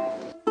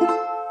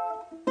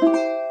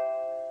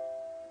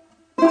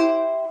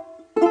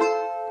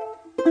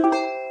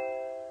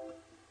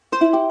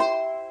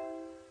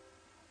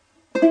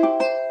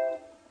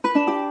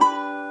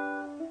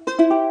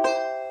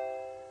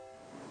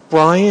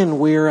 Brian,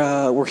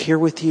 we're here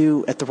with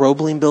you at the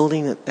Roebling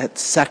Building at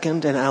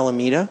 2nd and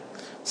Alameda.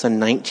 It's a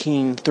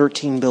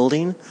 1913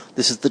 building.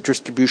 This was the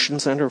distribution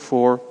center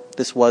for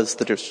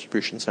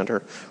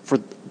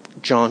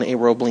John A.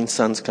 Roebling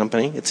Sons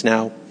Company. It's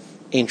now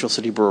Angel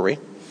City Brewery.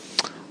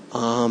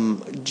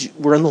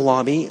 We're in the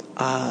lobby.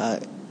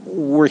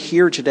 We're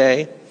here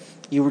today.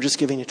 You were just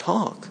giving a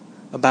talk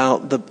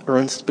about the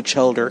Ernst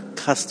Batchelder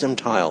custom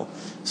tile.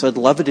 So I'd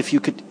love it if you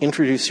could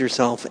introduce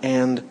yourself,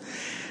 and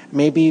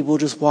maybe we'll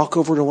just walk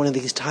over to one of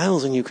these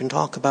tiles and you can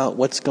talk about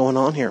what's going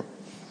on here.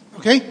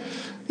 Okay.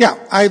 Yeah,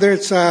 either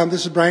it's,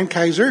 this is Brian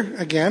Kaiser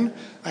again.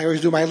 I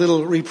always do my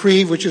little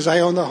reprieve, which is I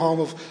own the home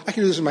of, I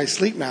can do this in my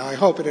sleep now, I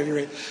hope at any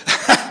rate.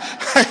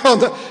 I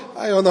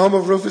own the home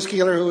of Rufus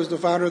Keeler, who was the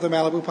founder of the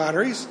Malibu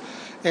Potteries.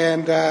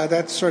 And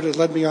that sort of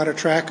led me on a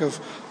track of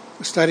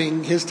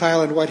studying his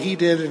tile and what he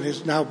did, and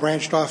has now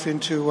branched off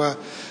into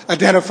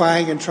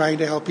identifying and trying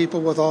to help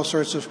people with all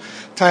sorts of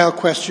tile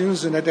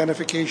questions and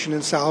identification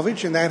and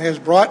salvage. And that has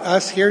brought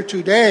us here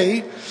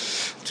today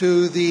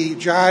to the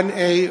John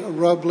A.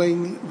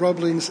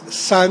 Roebling's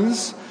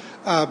Sons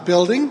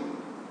building,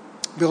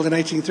 built in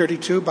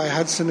 1932 by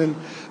Hudson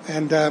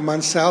and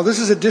Munsell. This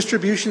is a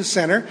distribution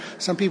center.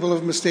 Some people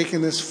have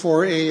mistaken this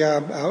for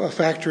a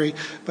factory,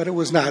 but it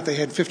was not. They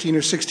had 15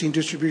 or 16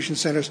 distribution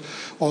centers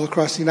all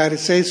across the United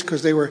States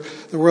because they were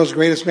the world's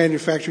greatest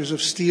manufacturers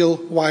of steel,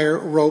 wire,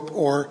 rope,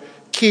 or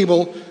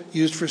cable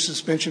used for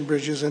suspension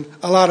bridges and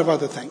a lot of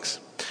other things.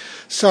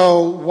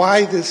 So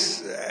why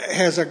this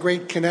has a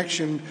great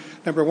connection,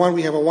 number one,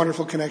 we have a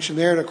wonderful connection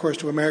there, and of course,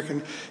 to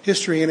American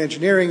history and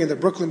engineering, and the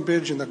Brooklyn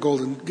Bridge and the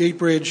Golden Gate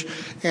Bridge,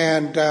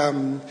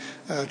 and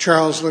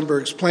Charles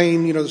Lindbergh's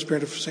plane, the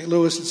Spirit of St.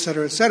 Louis, et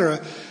cetera, et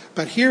cetera.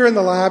 But here in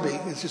the lobby,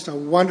 it's just a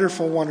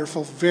wonderful,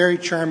 wonderful, very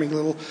charming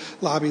little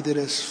lobby that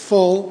is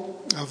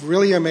full of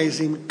really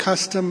amazing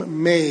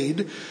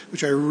custom-made,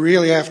 which I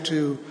really have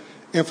to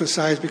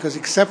emphasize, because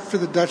except for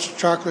the Dutch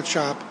chocolate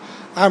shop,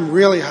 I'm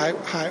really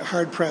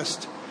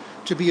hard-pressed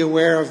to be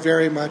aware of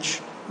very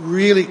much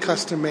really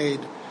custom-made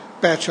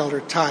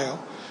Batchelder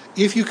tile.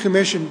 If you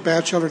commissioned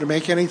Batchelder to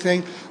make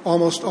anything,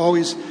 almost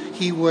always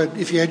he would,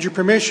 if you had your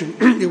permission,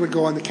 it would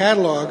go on the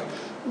catalog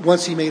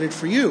once he made it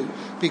for you.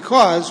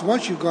 Because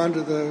once you've gone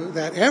to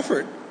that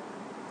effort,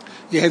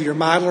 you have your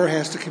modeler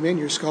has to come in,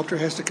 your sculptor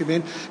has to come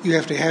in, you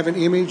have to have an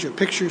image, a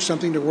picture,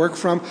 something to work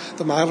from.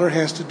 The modeler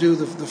has to do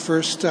the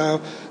first,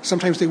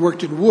 sometimes they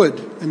worked in wood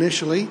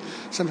initially,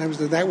 sometimes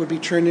that would be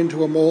turned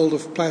into a mold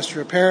of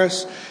plaster of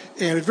Paris,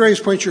 and at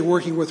various points you're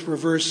working with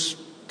reverse,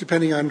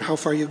 depending on how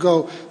far you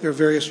go, there are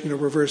various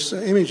reverse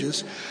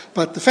images.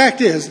 But the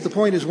fact is, the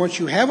point is, once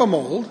you have a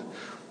mold,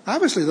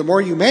 obviously the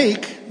more you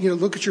make,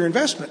 look at your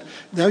investment.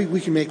 Now we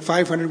can make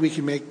 500, we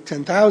can make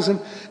 10,000,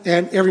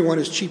 and everyone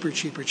is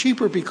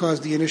cheaper because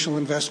the initial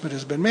investment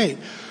has been made.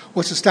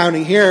 What's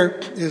astounding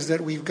here is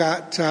that we've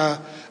got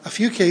a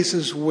few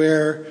cases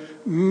where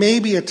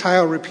maybe a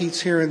tile repeats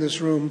here in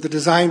this room, the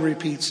design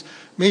repeats,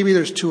 maybe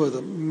there's 2 of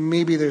them,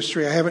 maybe there's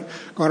 3, I haven't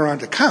gone around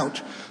to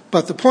count,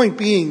 but the point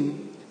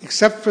being,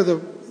 except for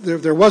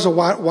there was a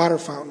water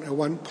fountain at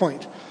one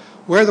point.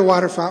 Where the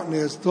water fountain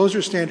is, those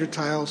are standard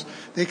tiles.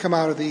 They come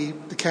out of the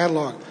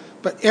catalog.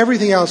 But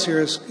everything else here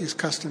is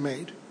custom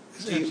made.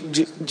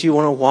 Do you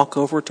want to walk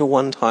over to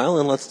one tile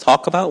and let's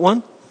talk about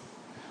one?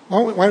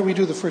 Why don't we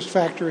do the first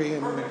factory?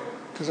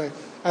 Because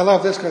I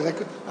love this,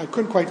 because I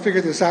couldn't quite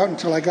figure this out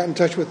until I got in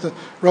touch with the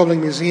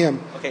Roebling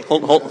Museum. Okay,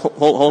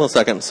 hold a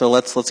second. So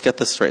let's get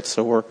this straight.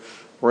 So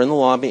we're in the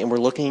lobby and we're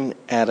looking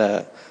at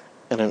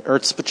an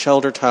Ernst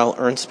Batchelder tile.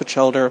 Ernst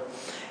Batchelder,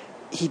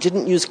 he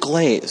didn't use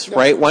glaze,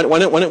 right? Why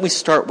don't we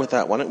start with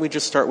that? Why don't we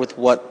just start with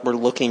what we're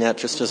looking at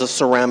just as a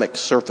ceramic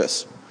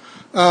surface?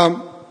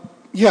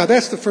 Yeah,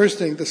 that's the first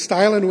thing. The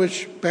style in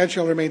which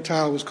Batchelder made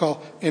tile was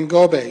called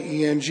Engobe,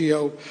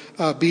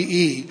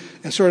 E-N-G-O-B-E.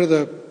 And sort of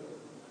the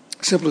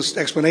simplest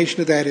explanation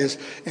of that is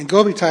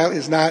Engobe tile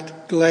is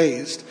not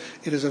glazed.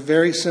 It is a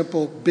very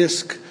simple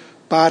bisque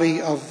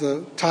body of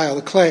the tile,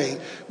 the clay,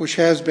 which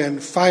has been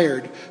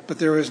fired, but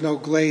there is no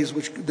glaze,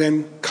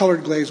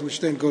 colored glaze, which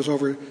then goes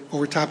over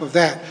top of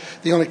that.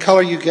 The only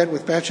color you get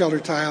with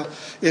Batchelder tile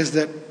is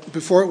that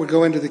before it would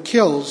go into the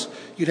kilns,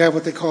 you'd have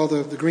what they call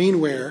the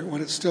greenware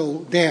when it's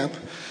still damp,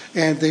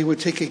 and they would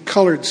take a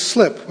colored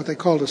slip, what they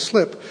called a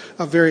slip,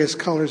 of various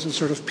colors and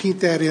sort of paint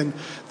that in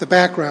the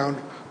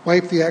background,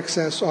 wipe the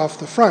excess off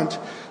the front.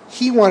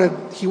 He wanted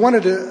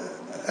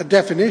a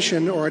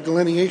definition or a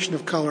delineation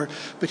of color,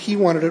 but he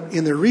wanted it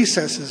in the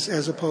recesses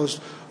as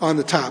opposed on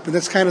the top. And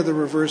that's kind of the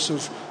reverse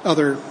of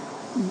other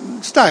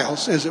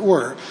styles, as it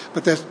were,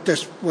 but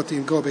that's what the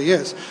Engobe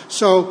is.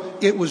 So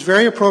it was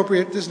very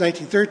appropriate. This is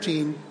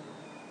 1913.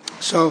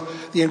 So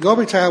the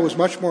Engobe tile was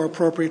much more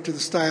appropriate to the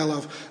style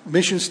of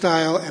mission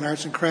style and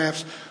arts and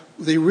crafts.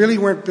 They really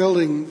weren't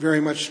building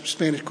very much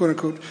Spanish,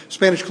 quote-unquote,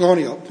 Spanish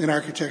colonial in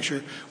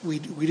architecture. We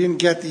didn't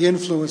get the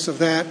influence of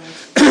that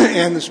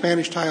and the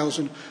Spanish tiles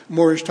and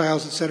Moorish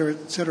tiles, et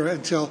cetera,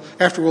 until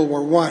after World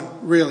War I,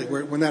 really,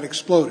 when that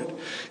exploded,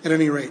 at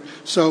any rate.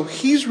 So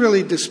he's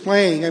really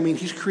displaying,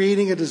 he's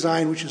creating a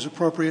design which is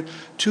appropriate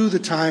to the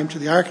time, to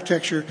the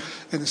architecture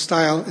and the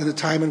style and the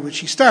time in which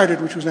he started,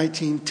 which was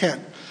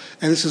 1910.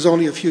 And this is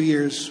only a few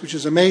years, which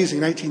is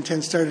amazing.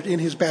 1910 started in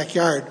his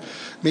backyard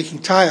making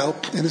tile,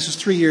 and this is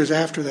 3 years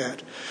after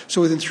that.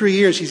 So within 3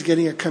 years, he's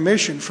getting a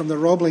commission from the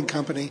Roebling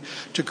Company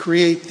to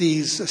create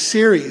a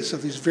series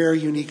of these very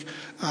unique,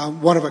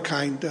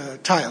 one-of-a-kind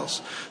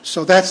tiles.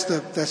 So that's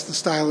the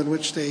style in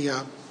which they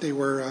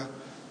were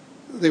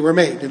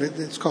made, and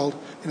it's called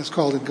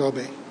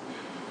Engobe.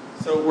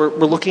 So we're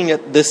looking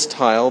at this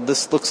tile.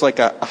 This looks like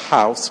a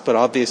house, but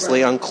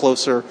obviously on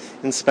closer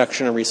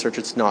inspection and research,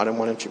 it's not. And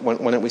why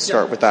don't we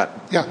start with that?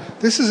 Yeah,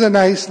 this is a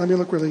nice, let me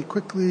look really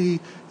quickly.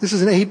 This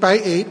is an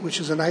 8x8, which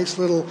is a nice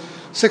little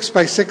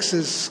 6x6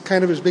 is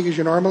kind of as big as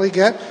you normally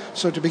get.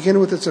 So to begin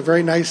with, it's a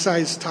very nice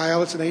sized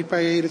tile. It's an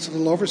 8x8. It's a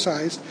little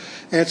oversized.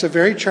 And it's a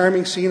very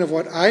charming scene of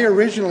what I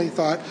originally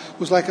thought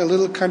was like a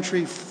little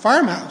country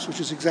farmhouse, which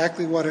is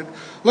exactly what it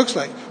looks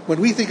like. When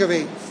we think of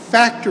a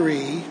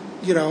factory,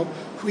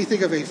 we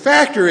think of a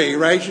factory,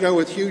 right,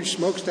 with huge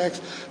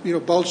smokestacks,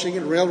 bulging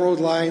and railroad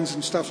lines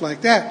and stuff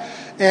like that.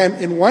 And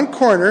in one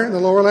corner, in the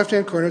lower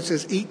left-hand corner, it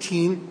says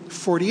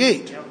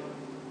 1848.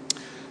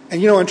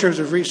 And, in terms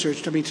of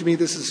research, to me,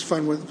 this is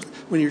fun.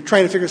 When you're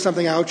trying to figure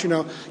something out,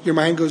 your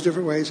mind goes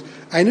different ways.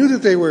 I knew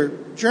that they were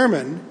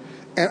German,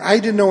 and I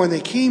didn't know when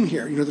they came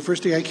here. The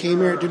first day I came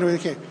here, I didn't know when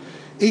they came.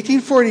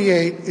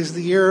 1848 is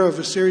the year of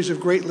a series of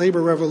great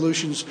labor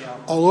revolutions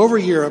all over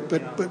Europe,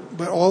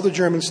 but all the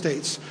German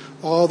states,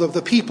 all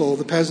the people,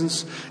 the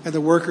peasants and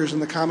the workers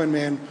and the common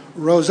man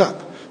rose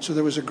up. So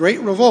there was a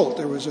great revolt.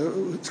 There was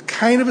it's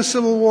kind of a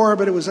civil war,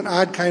 but it was an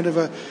odd kind of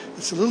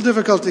it's a little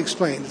difficult to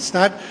explain. It's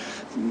not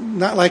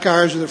like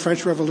ours or the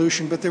French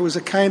Revolution, but there was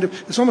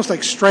it's almost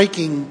like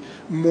striking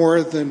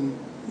more than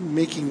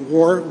making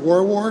war.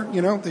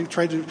 They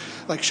tried to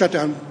shut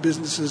down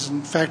businesses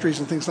and factories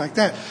and things like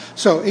that.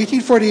 So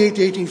 1848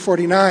 to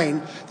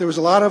 1849, there was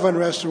a lot of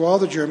unrest through all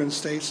the German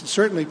states, and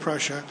certainly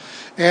Prussia.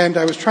 And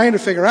I was trying to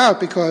figure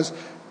out, because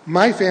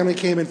my family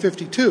came in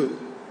 52.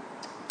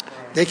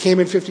 They came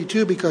in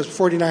 52 because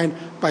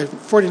by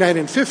 49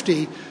 and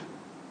 50,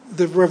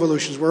 the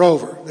revolutions were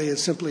over. They had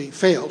simply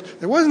failed.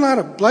 There wasn't a lot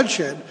of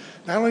bloodshed.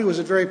 Not only was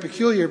it very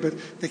peculiar,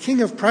 but the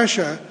King of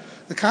Prussia,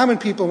 the common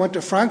people went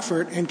to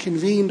Frankfurt and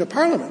convened a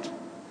parliament.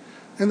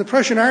 And the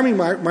Prussian army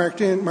marched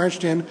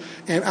in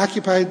and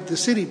occupied the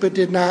city, but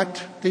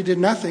they did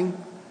nothing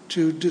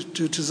to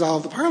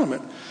dissolve the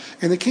parliament.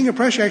 And the King of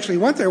Prussia actually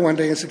went there one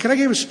day and said, "Can I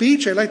give a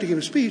speech? I'd like to give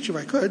a speech if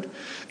I could." And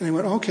they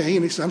went, "Okay."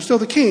 And he said, "I'm still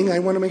the king. I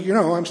want to make you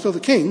know I'm still the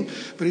king."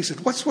 But he said,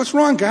 "What's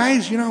wrong,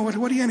 guys?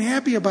 What are you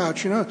unhappy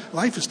about?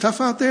 Life is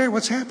tough out there.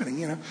 What's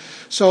happening?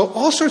 So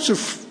all sorts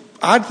of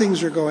odd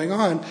things are going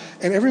on.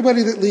 And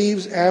everybody that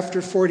leaves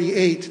after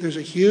 48, there's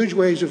a huge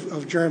wave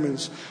of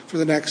Germans for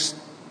the next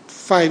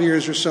 5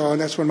 years or so, and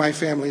that's when my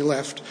family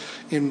left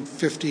in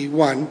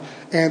 51.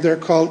 And they're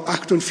called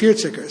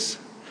 48ers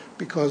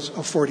because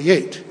of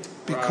 48.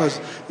 Because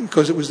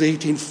it was the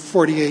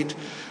 1848.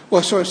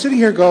 Well, so I'm sitting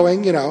here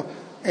going,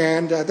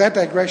 and that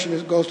digression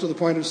goes to the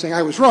point of saying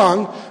I was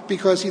wrong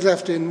because he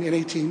left in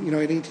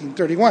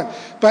 1831.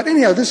 But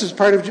anyhow, this is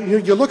part of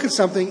you look at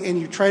something and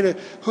you try to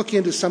hook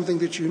into something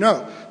that you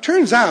know.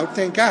 Turns out,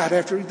 thank God,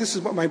 after this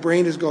is what my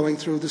brain is going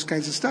through, this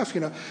kinds of stuff.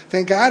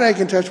 Thank God I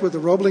get in touch with the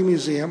Roebling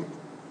Museum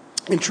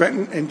in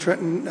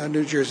Trenton,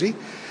 New Jersey,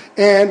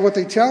 and what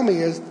they tell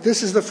me is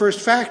this is the first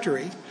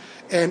factory,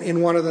 and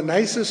in one of the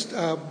nicest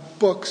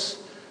books.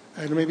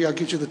 And maybe I'll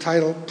get you the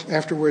title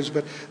afterwards,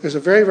 but there's a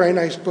very, very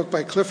nice book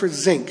by Clifford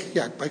Zink.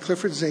 Yeah, by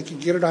Clifford Zink. You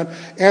can get it on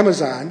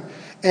Amazon.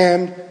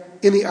 And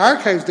in the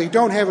archives, they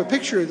don't have a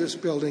picture of this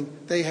building.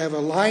 They have a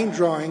line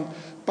drawing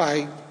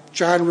by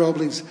John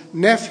Roebling's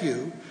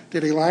nephew,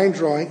 did a line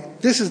drawing.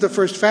 This is the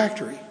first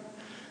factory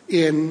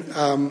in,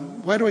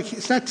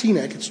 it's not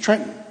Teaneck, it's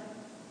Trenton.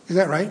 Is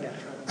that right? Yeah,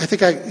 I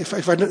think if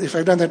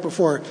I've done that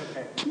before,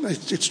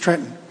 it's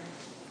Trenton.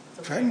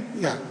 Trenton?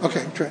 Yeah,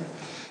 okay, Trenton.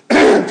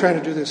 I'm trying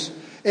to do this.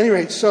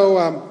 Anyway,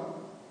 so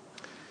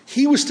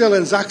he was still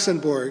in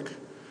Sachsenburg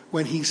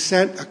when he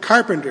sent a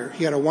carpenter.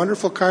 He had a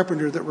wonderful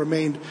carpenter that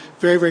remained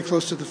very, very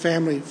close to the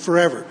family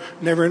forever.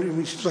 He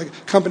was like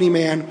a company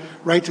man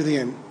right to the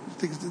end. I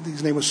think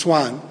his name was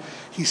Swan.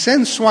 He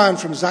sends Swan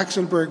from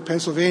Sachsenburg,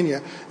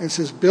 Pennsylvania, and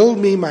says, "Build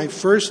me my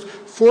first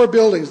 4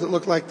 buildings that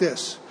look like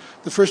this."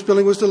 The first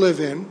building was to live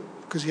in,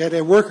 because he had to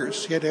have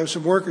workers. He had to have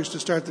some workers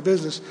to start the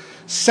business.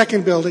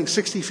 Second building,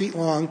 60 feet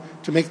long,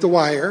 to make the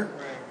wire.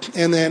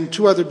 And then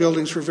 2 other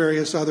buildings for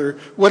various other,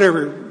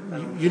 whatever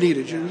you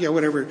needed.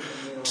 Whatever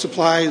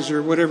supplies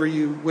or whatever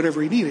he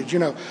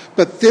needed,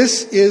 But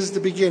this is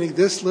the beginning.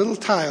 This little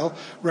tile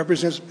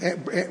represents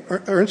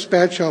Ernst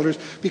Batchelder's,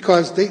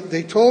 because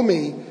they told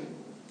me,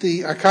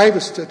 the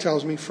archivist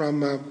tells me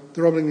from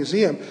the Roebling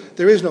Museum,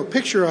 there is no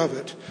picture of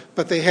it,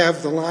 but they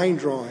have the line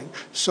drawing.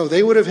 So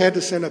they would have had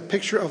to send a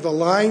picture of the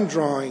line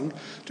drawing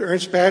to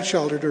Ernst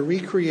Batchelder to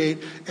recreate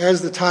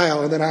as the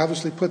tile, and then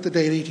obviously put the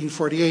date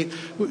 1848,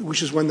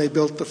 which is when they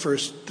built the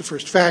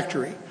first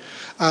factory.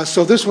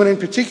 So this one in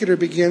particular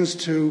begins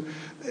to,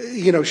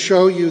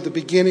 show you the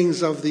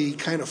beginnings of the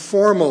kind of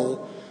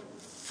formal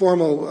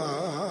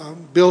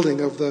building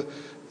of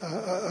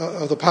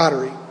the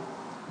pottery.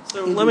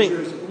 So let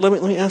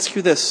me ask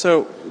you this.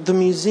 So the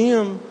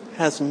museum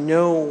has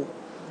no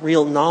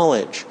real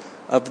knowledge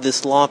of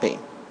this lobby.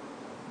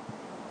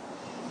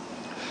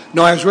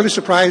 No, I was really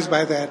surprised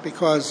by that,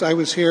 because I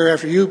was here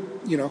after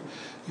you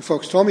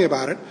folks told me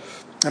about it,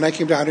 and I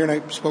came down here and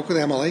I spoke with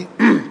Emily,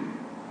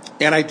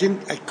 And I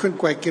couldn't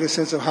quite get a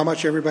sense of how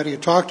much everybody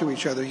had talked to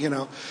each other, you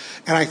know.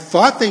 And I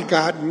thought they'd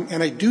gotten,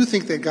 and I do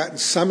think they'd gotten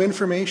some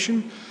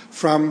information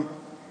from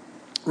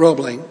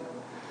Roebling,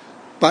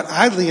 but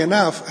oddly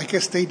enough, I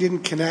guess they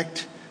didn't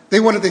connect.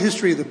 They wanted the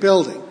history of the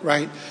building,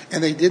 right?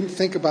 And they didn't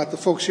think about, the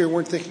folks here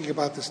weren't thinking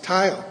about this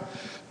tile.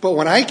 But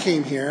when I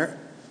came here,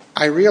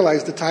 I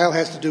realized the tile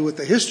has to do with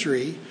the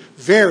history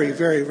very,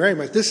 very, very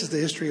much. This is the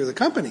history of the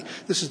company.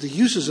 This is the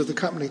uses of the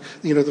company,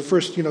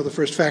 the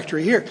first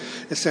factory here,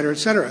 et cetera, et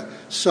cetera.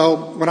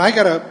 So when I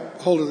got a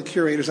hold of the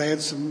curators, I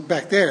had some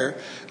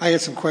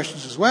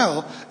questions as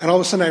well, and all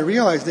of a sudden I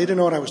realized they didn't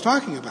know what I was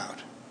talking about.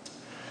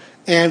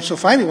 And so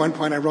finally, at one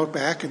point, I wrote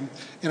back and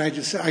I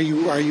just said, "Are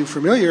you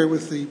familiar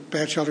with the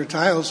Batchelder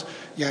tiles?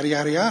 Yada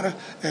yada yada."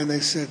 And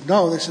they said,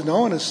 "No." They said,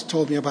 "No one has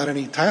told me about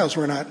any tiles.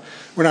 We're not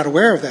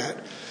aware of that."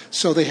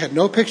 So they had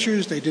no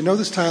pictures. They didn't know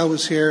this tile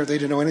was here. They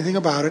didn't know anything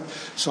about it.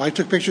 So I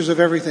took pictures of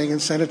everything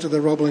and sent it to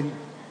the Roebling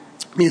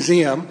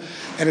Museum,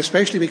 and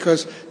especially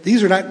because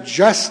these are not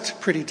just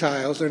pretty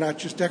tiles. They're not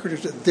just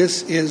decorative.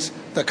 This is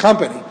the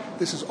company.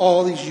 This is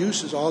all these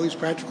uses, all these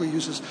practical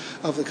uses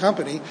of the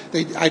company.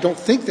 I don't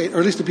think or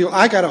at least the people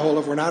I got a hold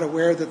of, were not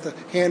aware that the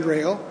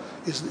handrail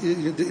is,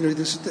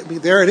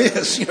 there it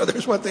is.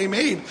 There's what they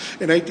made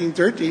in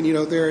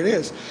 1913. There it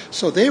is.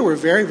 So they were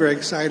very, very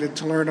excited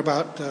to learn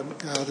about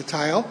the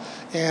tile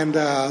and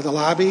the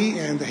lobby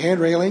and the hand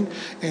railing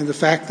and the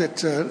fact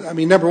that,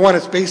 number one,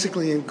 it's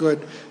basically in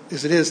good,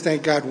 as it is,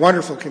 thank God,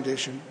 wonderful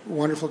condition.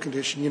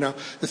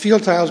 The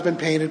field tile has been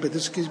painted, but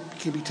this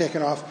can be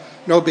taken off.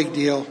 No big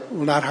deal.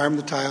 Will not harm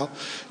the tile,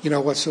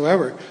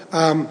 whatsoever.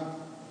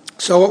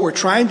 So what we're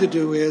trying to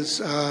do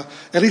is,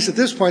 at least at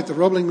this point, the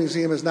Roebling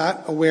Museum is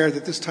not aware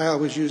that this tile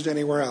was used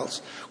anywhere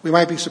else. We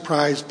might be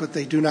surprised, but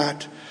they're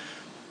not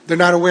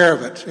aware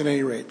of it at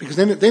any rate, because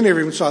they never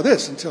even saw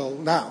this until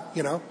now,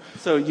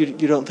 So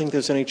you don't think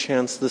there's any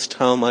chance this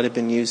tile might have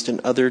been used in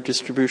other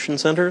distribution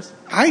centers?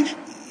 I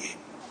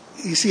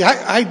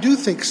do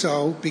think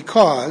so,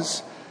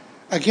 because,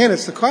 again,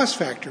 it's the cost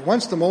factor.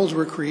 Once the molds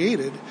were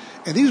created,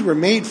 and these were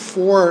made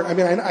for,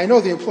 I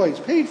know the employees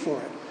paid for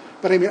it,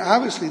 but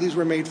obviously these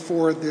were made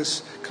for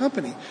this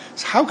company.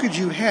 So how could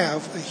you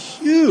have a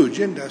huge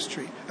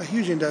industry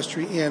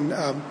in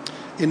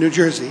New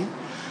Jersey,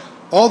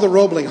 all the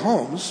Roebling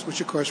homes, which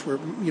of course were,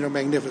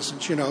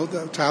 magnificent,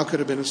 the tile could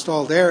have been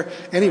installed there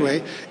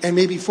anyway, and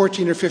maybe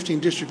 14 or 15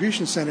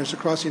 distribution centers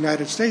across the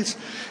United States.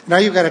 Now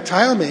you've got a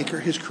tile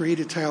maker who's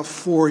created tile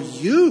for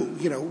you.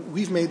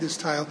 We've made this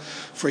tile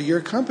for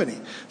your company.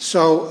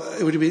 So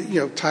it would be,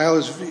 tile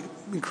is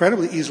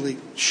incredibly easily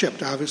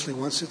shipped, obviously,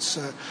 once it's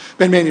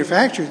been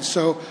manufactured.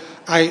 So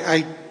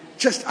I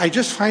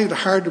just find it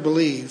hard to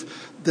believe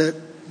that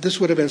this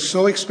would have been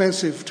so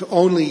expensive to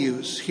only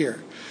use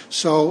here.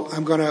 So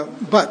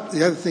but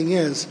the other thing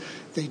is,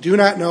 they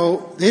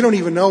don't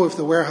even know if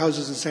the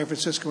warehouses in San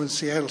Francisco and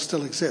Seattle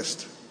still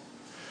exist.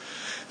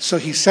 So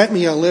he sent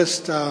me a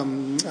list,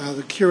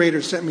 the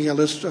curator sent me a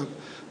list of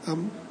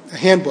a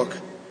handbook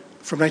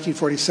from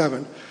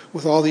 1947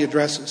 with all the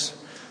addresses.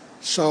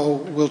 So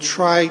we'll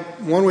try,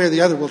 one way or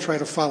the other, we'll try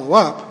to follow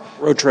up.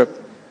 Road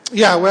trip.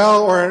 Yeah,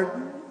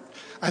 or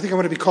I think I'm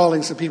going to be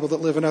calling some people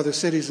that live in other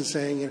cities and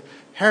saying,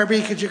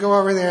 Herbie, could you go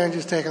over there and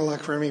just take a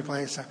look for me,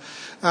 please?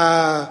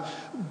 But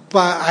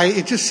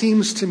it just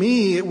seems to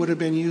me it would have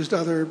been used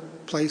other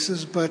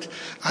places, but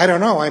I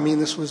don't know.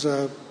 This was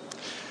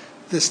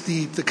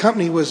the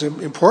company was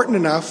important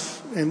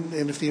enough, and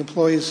if the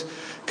employees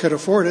could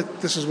afford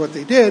it, this is what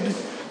they did.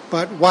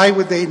 But why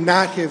would they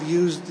not have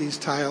used these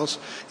tiles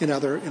in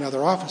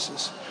other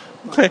offices?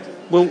 Okay.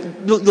 Well,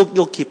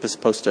 you'll keep us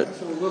posted.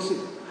 We'll see.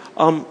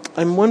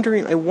 I'm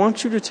wondering, I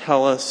want you to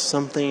tell us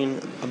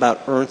something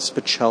about Ernst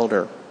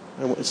Batchelder.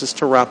 Just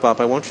to wrap up,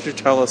 I want you to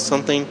tell us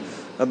something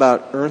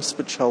about Ernst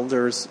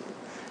Batchelder's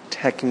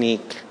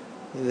technique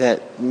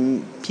that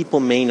people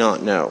may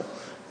not know.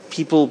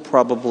 People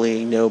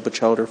probably know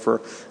Batchelder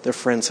for their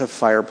friends have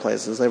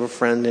fireplaces. I have a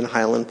friend in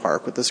Highland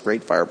Park with this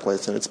great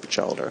fireplace, and it's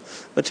Batchelder.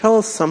 But tell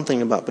us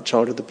something about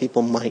Batchelder that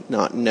people might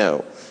not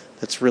know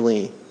that's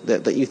really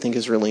that you think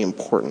is really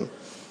important.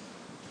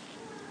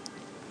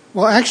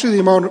 Well, actually,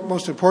 the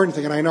most important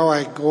thing, and I know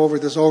I go over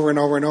this over and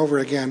over and over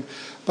again,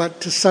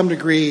 but to some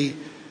degree,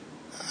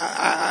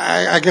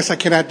 I guess I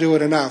cannot do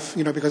it enough,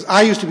 because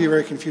I used to be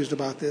very confused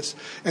about this,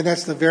 and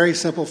that's the very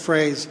simple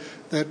phrase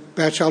that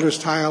Batchelder's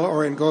tile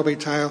or Ngobe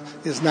tile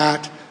is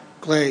not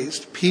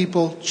glazed.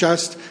 People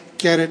just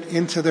get it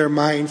into their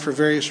mind for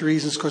various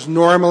reasons, because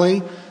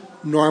normally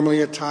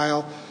a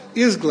tile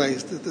is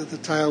glazed. The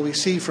tile we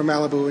see from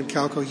Malibu and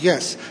Calco,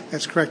 yes,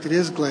 that's correct, it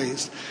is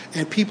glazed,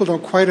 and people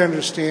don't quite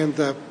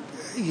understand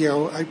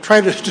I try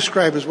to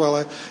describe as well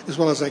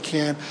as I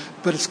can,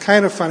 but it's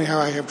kind of funny how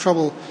I have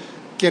trouble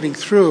getting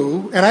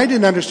through, and I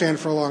didn't understand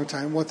for a long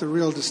time what the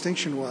real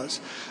distinction was.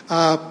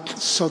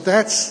 So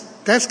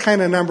that's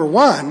kind of number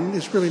one.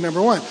 It's really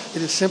number one.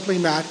 It is simply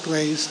not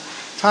glazed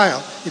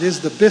tile. It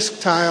is the bisque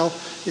tile.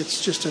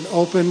 It's just an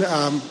open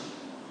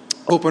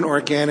open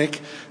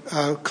organic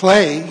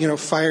clay,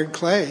 fired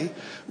clay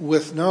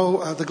with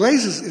no, the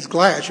glaze is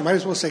glass. You might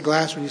as well say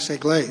glass when you say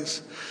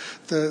glaze.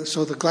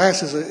 So the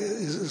glass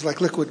is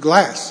like liquid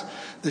glass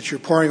that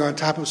you're pouring on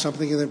top of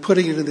something and then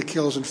putting it in the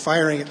kilns and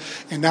firing it.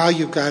 And now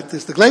you've got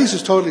this. The glaze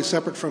is totally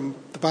separate from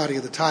the body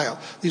of the tile.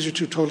 These are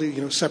two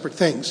totally, separate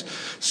things.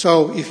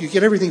 So if you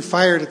get everything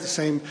fired at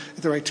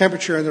the right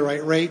temperature and the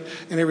right rate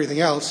and everything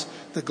else,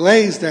 the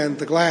glaze then,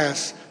 the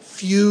glass,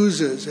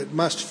 fuses. It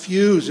must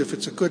fuse. If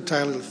it's a good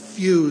tile, it'll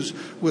fuse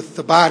with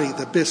the body,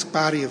 the bisque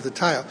body of the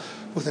tile.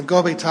 With an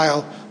Gobe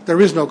tile, there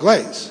is no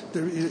glaze.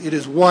 It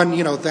is one,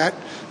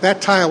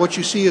 that tile, what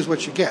you see is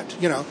what you get,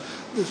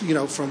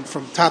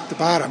 from top to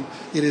bottom.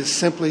 It is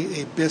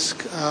simply a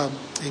bisque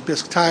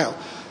tile.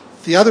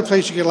 The other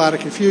place you get a lot of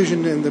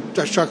confusion, and the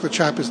Dutch chocolate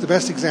chop is the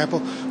best example,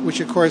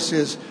 which of course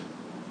is,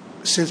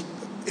 since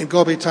a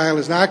Gobe tile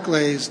is not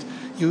glazed,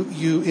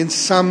 you in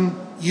some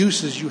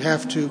uses you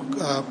have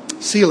to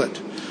seal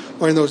it.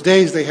 Or in those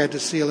days they had to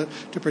seal it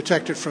to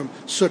protect it from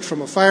soot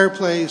from a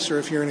fireplace, or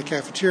if you're in a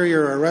cafeteria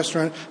or a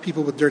restaurant,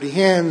 people with dirty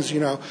hands,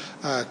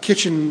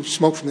 kitchen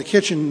smoke from the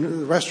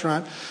kitchen,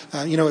 restaurant,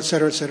 et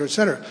cetera, et cetera, et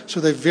cetera. So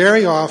they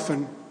very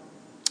often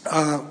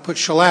put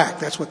shellac.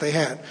 That's what they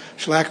had,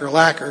 shellac or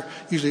lacquer.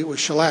 Usually it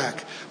was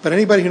shellac. But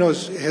anybody who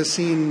has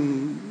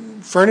seen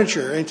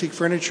furniture, antique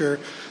furniture,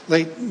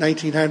 late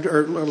 1900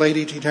 or late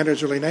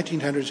 1800s, early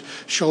 1900s,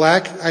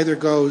 shellac either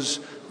goes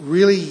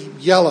really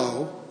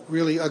yellow,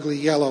 really ugly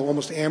yellow,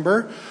 almost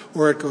amber,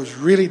 or it goes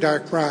really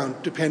dark brown,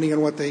 depending on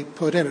what they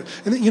put in it.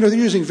 And they're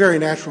using very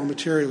natural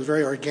materials,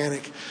 very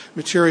organic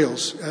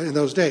materials in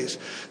those days.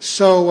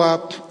 So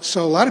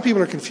a lot of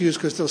people are confused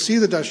because they'll see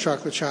the Dutch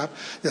chocolate shop,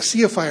 they'll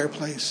see a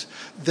fireplace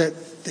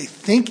that they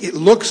think it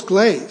looks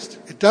glazed.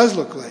 It does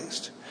look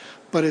glazed,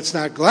 but it's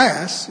not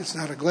glass. It's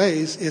not a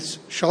glaze. It's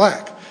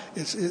shellac.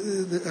 It's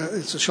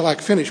a shellac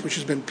finish which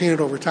has been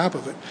painted over top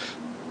of it.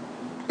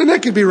 And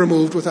that can be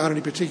removed without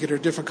any particular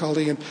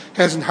difficulty and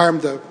hasn't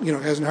harmed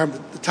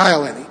the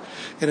tile at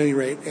any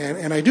rate.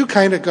 And I do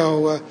kind of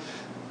go,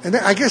 and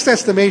I guess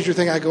that's the major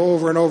thing I go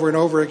over and over and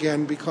over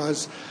again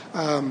because,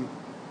 and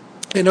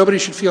nobody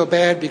should feel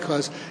bad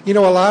because, a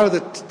lot of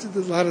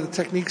the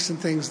techniques and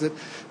things that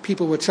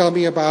people would tell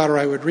me about or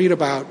I would read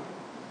about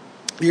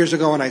years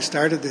ago when I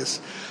started this,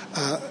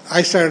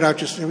 I started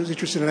out I was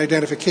interested in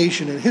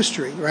identification and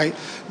history, right?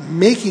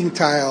 Making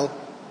tile,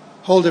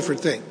 whole different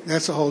thing.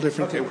 That's a whole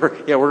different thing.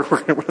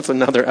 That's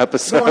another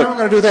episode. No, I'm not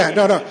going to do that.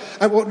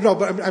 No.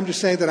 But I'm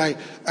just saying that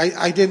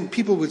I didn't.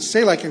 People would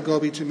say like in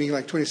Gobe to me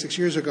like 26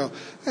 years ago,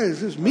 hey,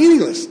 this is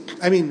meaningless.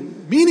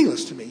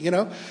 Meaningless to me,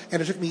 And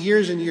it took me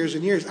years and years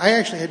and years. I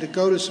actually had to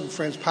go to some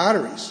friends'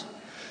 potteries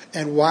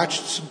and watch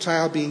some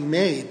tile being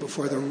made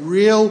before the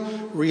real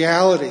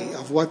reality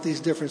of what these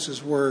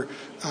differences were.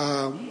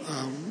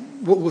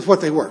 With what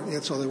they were.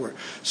 That's all they were.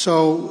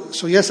 So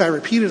yes, I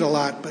repeated a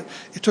lot, but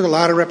it took a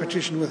lot of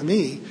repetition with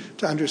me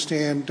to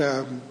understand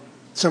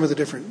some of the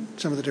different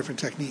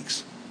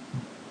techniques.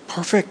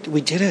 Perfect.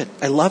 We did it.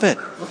 I love it.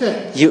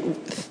 Okay.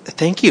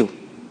 Thank you.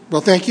 Well,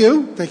 thank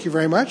you. Thank you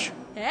very much.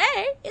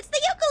 Hey, it's the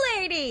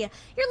ukulele.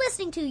 You're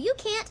listening to You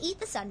Can't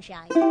Eat the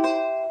Sunshine.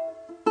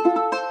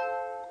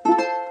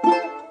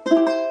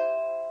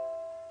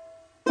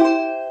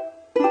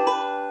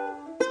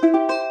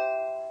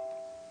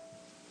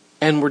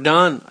 And we're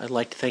done. I'd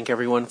like to thank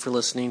everyone for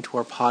listening to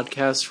our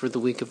podcast for the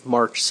week of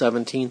March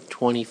 17th,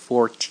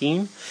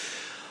 2014.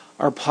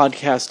 Our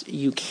podcast,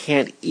 You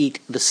Can't Eat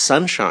the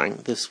Sunshine,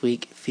 this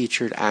week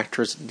featured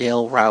actress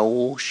Dale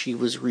Raoul. She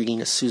was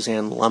reading a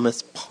Suzanne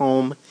Lummis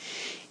poem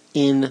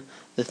in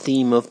the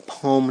theme of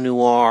poem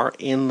noir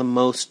in the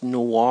most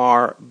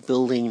noir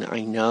building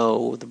I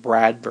know, the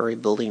Bradbury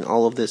Building.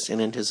 All of this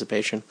in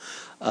anticipation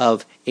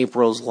of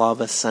April's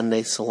Lava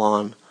Sunday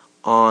Salon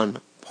on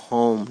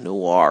poem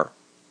noir.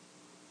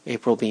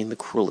 April being the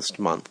cruelest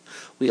month.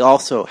 We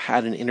also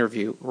had an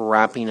interview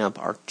wrapping up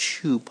our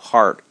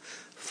two-part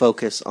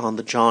focus on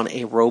the John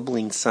A.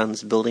 Roebling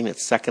Sons building at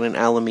 2nd and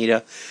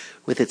Alameda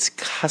with its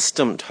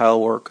custom tile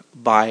work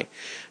by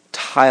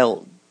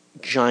tile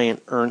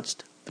giant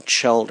Ernst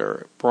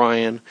Batchelder.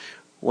 Brian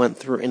went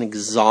through an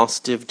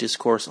exhaustive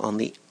discourse on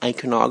the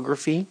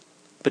iconography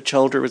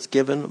Batchelder was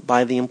given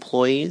by the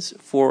employees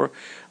for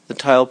the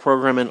tile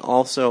program, and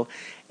also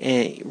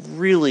a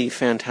really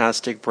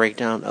fantastic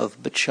breakdown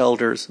of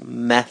Batchelder's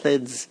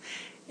methods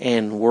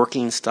and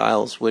working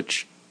styles,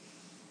 which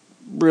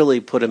really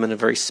put him in a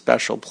very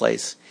special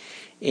place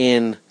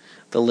in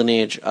the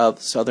lineage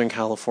of Southern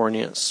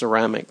California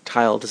ceramic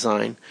tile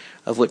design,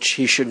 of which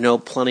he should know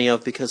plenty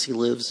of because he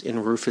lives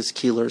in Rufus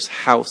Keeler's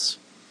house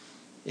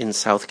in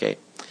Southgate.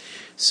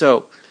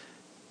 So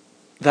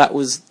that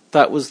was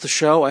the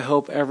show. I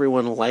hope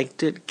everyone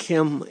liked it.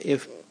 Kim,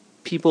 if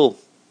people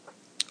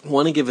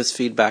want to give us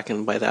feedback,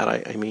 and by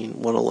that I mean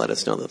want to let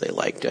us know that they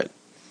liked it,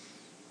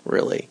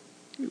 really,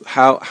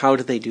 how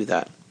do they do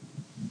that?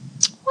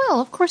 Well,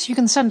 of course, you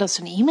can send us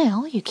an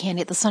email. You can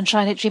at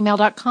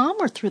thesunshine@gmail.com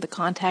or through the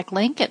contact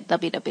link at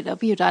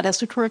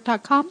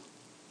www.esotouric.com.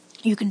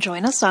 You can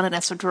join us on an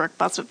esoteric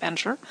bus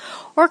adventure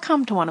or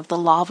come to one of the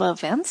lava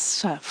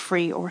events,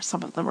 free or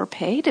some of them are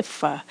paid.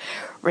 If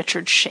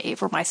Richard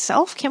Shave or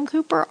myself, Kim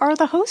Cooper, are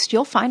the host,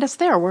 you'll find us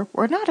there.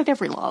 We're not at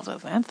every lava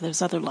event.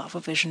 There's other lava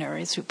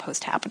visionaries who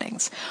post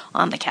happenings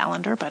on the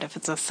calendar, but if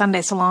it's a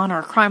Sunday Salon or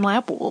a crime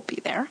lab, we'll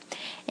be there.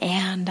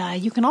 And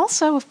you can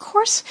also, of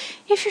course,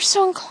 if you're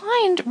so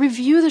inclined,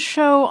 review the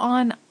show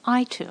on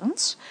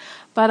iTunes.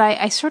 But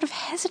I sort of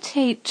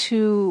hesitate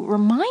to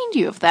remind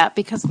you of that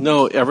because...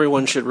 No,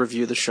 everyone should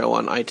review the show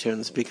on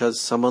iTunes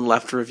because someone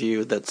left a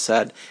review that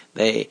said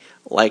they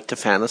like to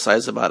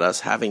fantasize about us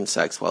having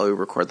sex while we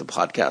record the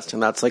podcast.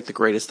 And that's like the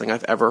greatest thing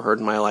I've ever heard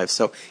in my life.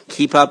 So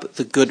keep up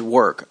the good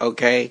work,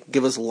 okay?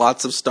 Give us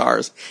lots of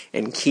stars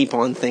and keep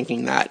on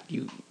thinking that.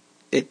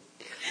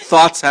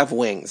 Thoughts have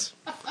wings.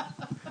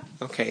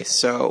 Okay,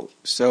 so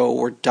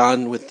we're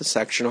done with the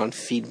section on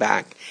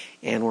feedback,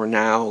 and we're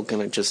now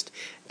going to just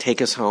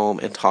take us home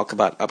and talk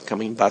about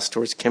upcoming bus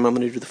tours. Kim, I'm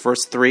going to do the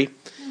first three.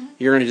 Mm-hmm.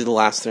 You're going to do the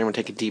last three. I'm going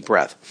to take a deep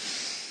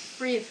breath.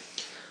 Breathe.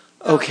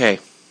 Okay,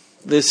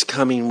 this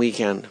coming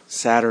weekend,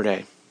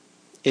 Saturday,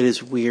 it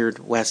is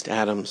Weird West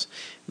Adams.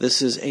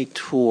 This is a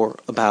tour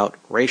about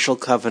racial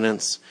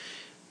covenants,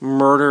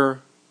 murder,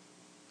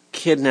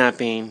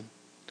 kidnapping,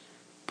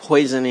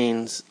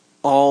 poisonings,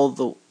 all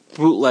the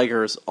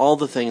bootleggers, all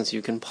the things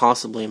you can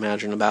possibly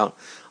imagine about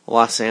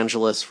Los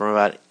Angeles from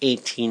about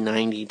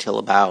 1890 till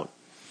about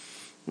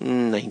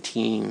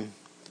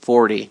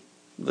 1940.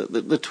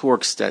 The tour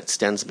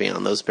extends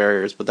beyond those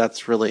barriers, but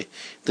that's really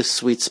the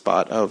sweet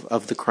spot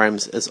of the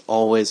crimes as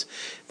always.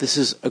 This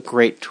is a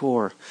great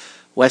tour.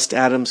 West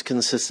Adams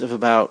consists of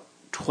about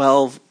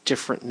 12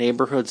 different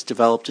neighborhoods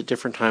developed at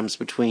different times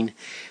between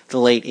the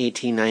late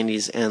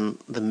 1890s and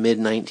the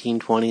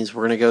mid-1920s.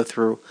 We're going to go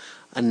through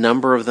a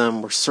number of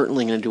them. We're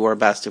certainly going to do our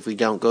best, if we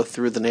don't go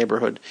through the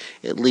neighborhood,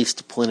 at least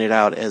to point it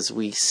out as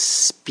we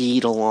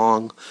speed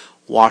along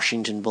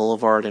Washington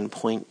Boulevard and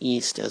point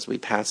east as we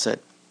pass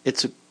it.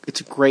 It's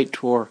a great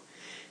tour.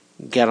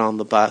 Get on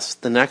the bus.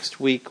 The next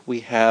week we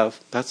have,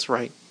 that's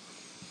right,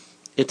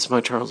 it's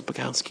my Charles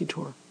Bukowski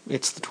tour.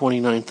 It's the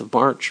 29th of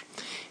March.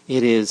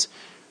 It is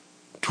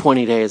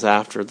 20 days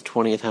after the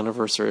 20th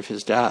anniversary of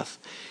his death.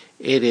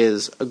 It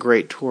is a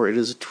great tour. It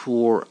is a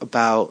tour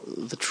about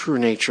the true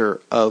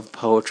nature of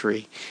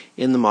poetry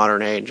in the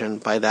modern age,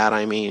 and by that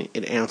I mean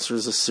it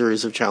answers a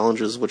series of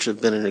challenges which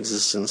have been in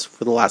existence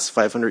for the last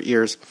 500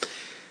 years.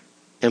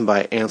 And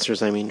by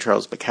answers, I mean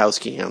Charles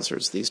Bukowski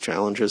answers these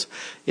challenges.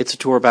 It's a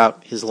tour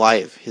about his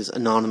life, his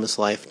anonymous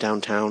life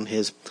downtown,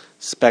 his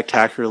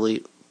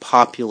spectacularly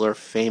popular,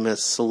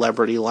 famous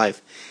celebrity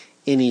life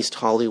in East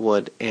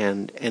Hollywood,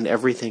 and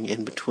everything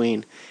in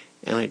between.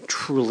 And I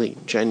truly,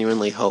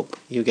 genuinely hope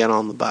you get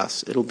on the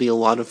bus. It'll be a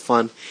lot of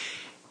fun.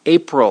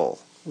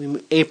 April,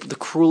 the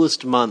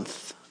cruelest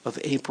month of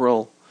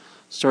April,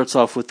 starts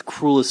off with the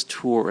cruelest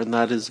tour, and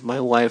that is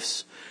my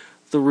wife's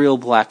The Real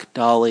Black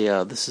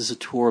Dahlia. This is a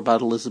tour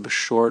about Elizabeth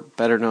Short,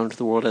 better known to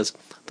the world as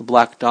the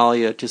Black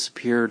Dahlia,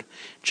 disappeared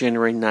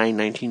January 9,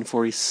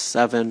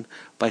 1947.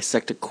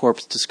 Bisected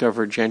corpse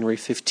discovered January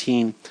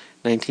 15,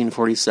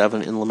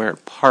 1947 in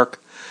Leimert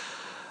Park.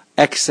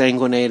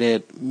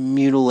 Exsanguinated,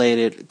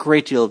 mutilated,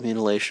 great deal of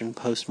mutilation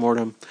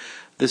post-mortem.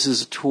 This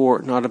is a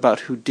tour not about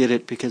who did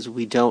it, because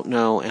we don't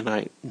know, and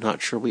I'm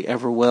not sure we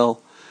ever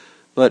will,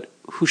 but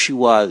who she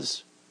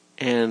was,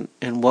 and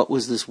what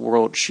was this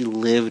world she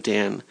lived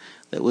in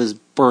that was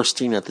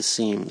bursting at the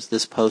seams,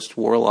 this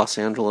post-war Los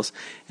Angeles.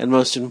 And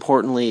most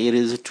importantly, it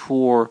is a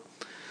tour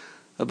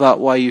about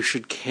why you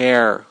should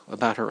care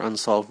about her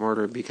unsolved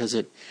murder, because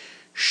it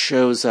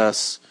shows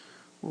us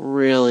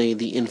really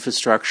the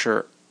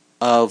infrastructure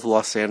of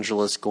Los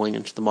Angeles going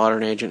into the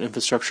modern age, an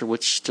infrastructure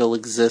which still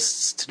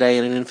exists today,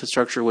 and an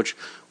infrastructure which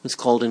was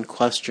called in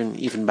question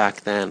even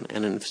back then,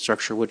 and an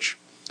infrastructure which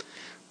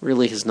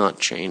really has not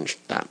changed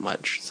that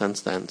much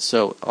since then.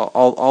 So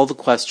all the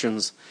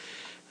questions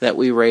that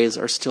we raise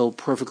are still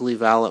perfectly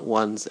valid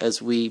ones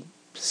as we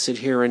sit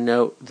here and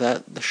note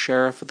that the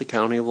sheriff of the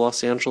county of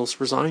Los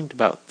Angeles resigned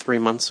about 3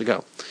 months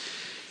ago.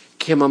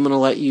 Kim, I'm going to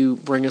let you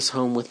bring us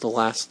home with the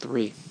last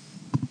three.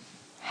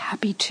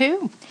 Happy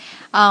to.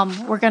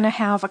 We're going to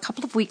have a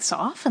couple of weeks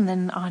off, and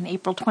then on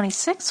April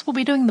 26th, we'll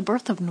be doing The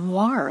Birth of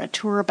Noir, a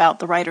tour about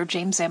the writer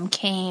James M.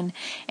 Cain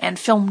and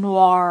film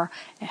noir,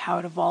 and how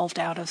it evolved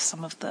out of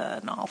some of the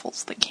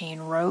novels that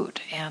Cain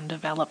wrote and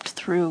developed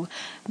through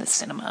the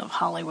cinema of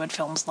Hollywood,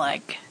 films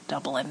like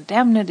Double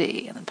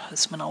Indemnity and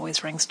Postman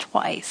Always Rings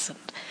Twice, and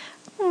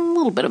a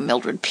little bit of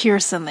Mildred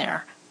Pierce in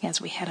there as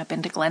we head up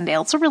into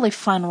Glendale. It's a really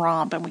fun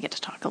romp, and we get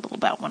to talk a little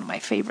about one of my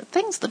favorite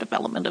things, the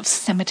development of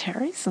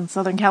cemeteries in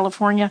Southern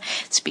California.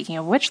 Speaking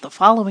of which, the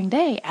following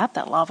day at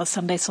that Lava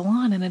Sunday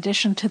Salon, in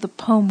addition to the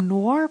Poem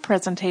Noir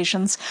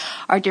presentations,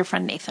 our dear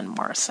friend Nathan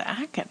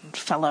Marsack, and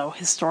fellow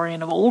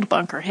historian of Old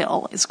Bunker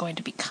Hill, is going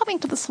to be coming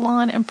to the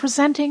salon and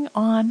presenting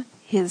on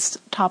his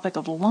topic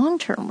of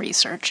long-term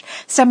research,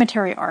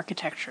 cemetery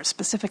architecture,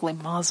 specifically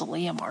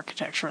mausoleum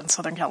architecture in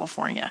Southern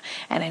California.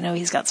 And I know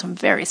he's got some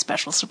very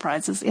special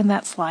surprises in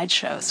that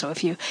slideshow. So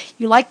if you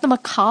like the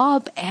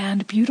macabre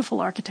and beautiful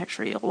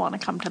architecture, you'll want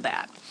to come to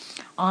that.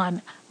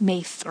 On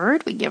May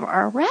 3rd, we give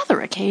our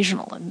rather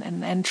occasional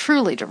and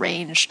truly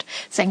deranged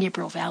San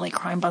Gabriel Valley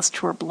Crime Bus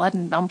Tour Blood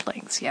and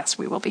Dumplings. Yes,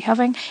 we will be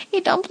having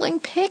a dumpling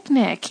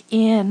picnic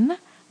in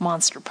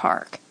Monster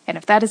Park. And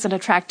if that isn't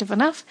attractive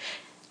enough,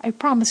 I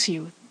promise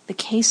you, the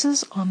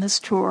cases on this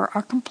tour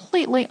are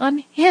completely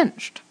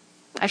unhinged.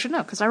 I should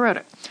know, because I wrote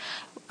it.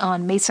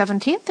 On May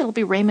 17th, it'll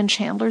be Raymond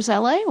Chandler's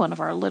L.A., one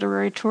of our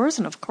literary tours,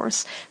 and of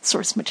course,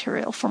 source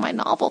material for my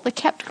novel, The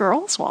Kept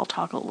Girl. So I'll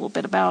talk a little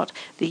bit about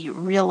the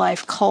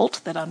real-life cult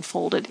that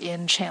unfolded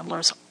in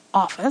Chandler's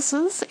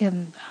offices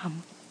in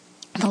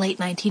the late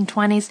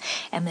 1920s.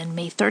 And then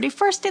May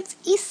 31st, it's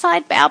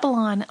Eastside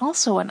Babylon,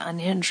 also an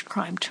unhinged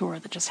crime tour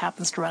that just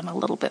happens to run a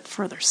little bit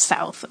further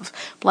south of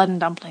Blood and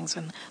Dumplings.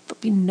 And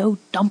there'll be no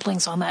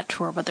dumplings on that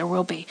tour, but there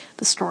will be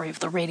the story of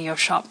the Radio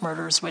Shop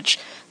murders, which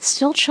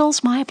still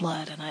chills my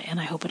blood, and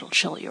I hope it'll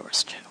chill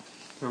yours too.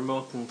 Or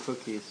milk and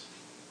cookies.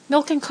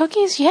 Milk and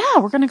cookies? Yeah,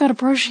 we're going to go to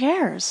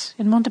Brogier's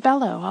in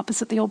Montebello,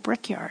 opposite the old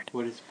brickyard.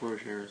 What is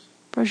Brogier's?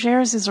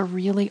 Brogier's is a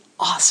really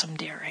awesome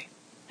dairy,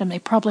 and they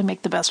probably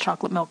make the best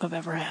chocolate milk I've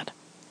ever had.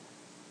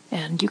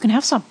 And you can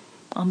have some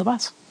on the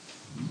bus.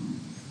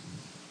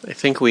 I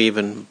think we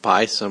even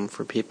buy some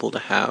for people to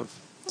have.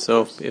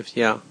 So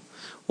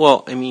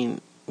well, I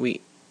mean,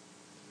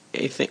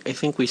 I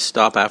think we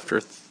stop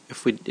after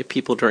if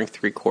people drink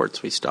 3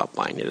 quarts, we stop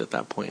buying it at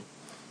that point.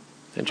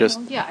 And just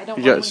I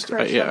don't want to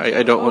encourage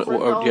I don't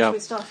want we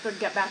still have to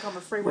get back on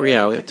the freeway. We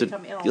have to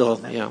become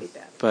ill.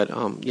 But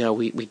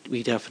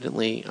we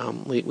definitely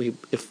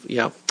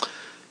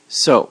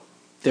So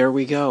there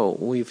we go.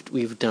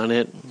 We've done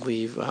it.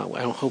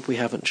 I hope we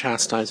haven't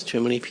chastised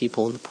too many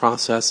people in the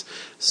process.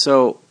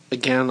 So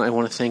again, I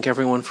want to thank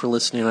everyone for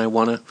listening. I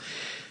want to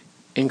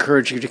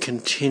encourage you to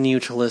continue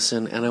to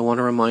listen, and I want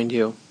to remind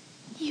you,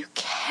 you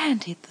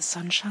can't eat the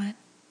sunshine.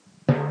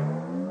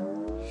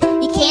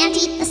 You can't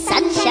eat the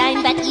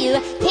sunshine, but you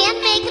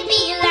can make a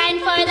beeline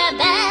for the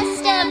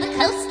best of the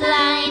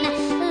coastline.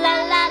 La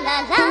la la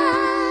la.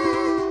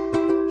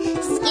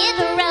 Skid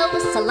Row,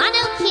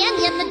 Solano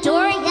Canyon, the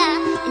Doria,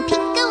 and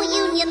Pico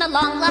Union, the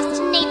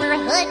long-lost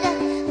neighborhood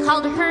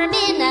called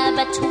Hermina,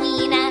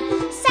 between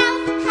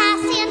South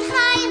Pass and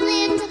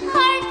Highland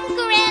Park,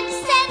 Grand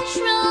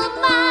Central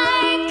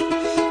Park.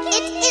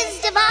 It is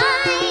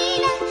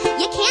divine.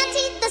 You can't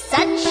eat the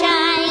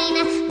sunshine,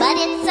 but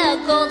it's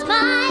a gold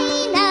mine.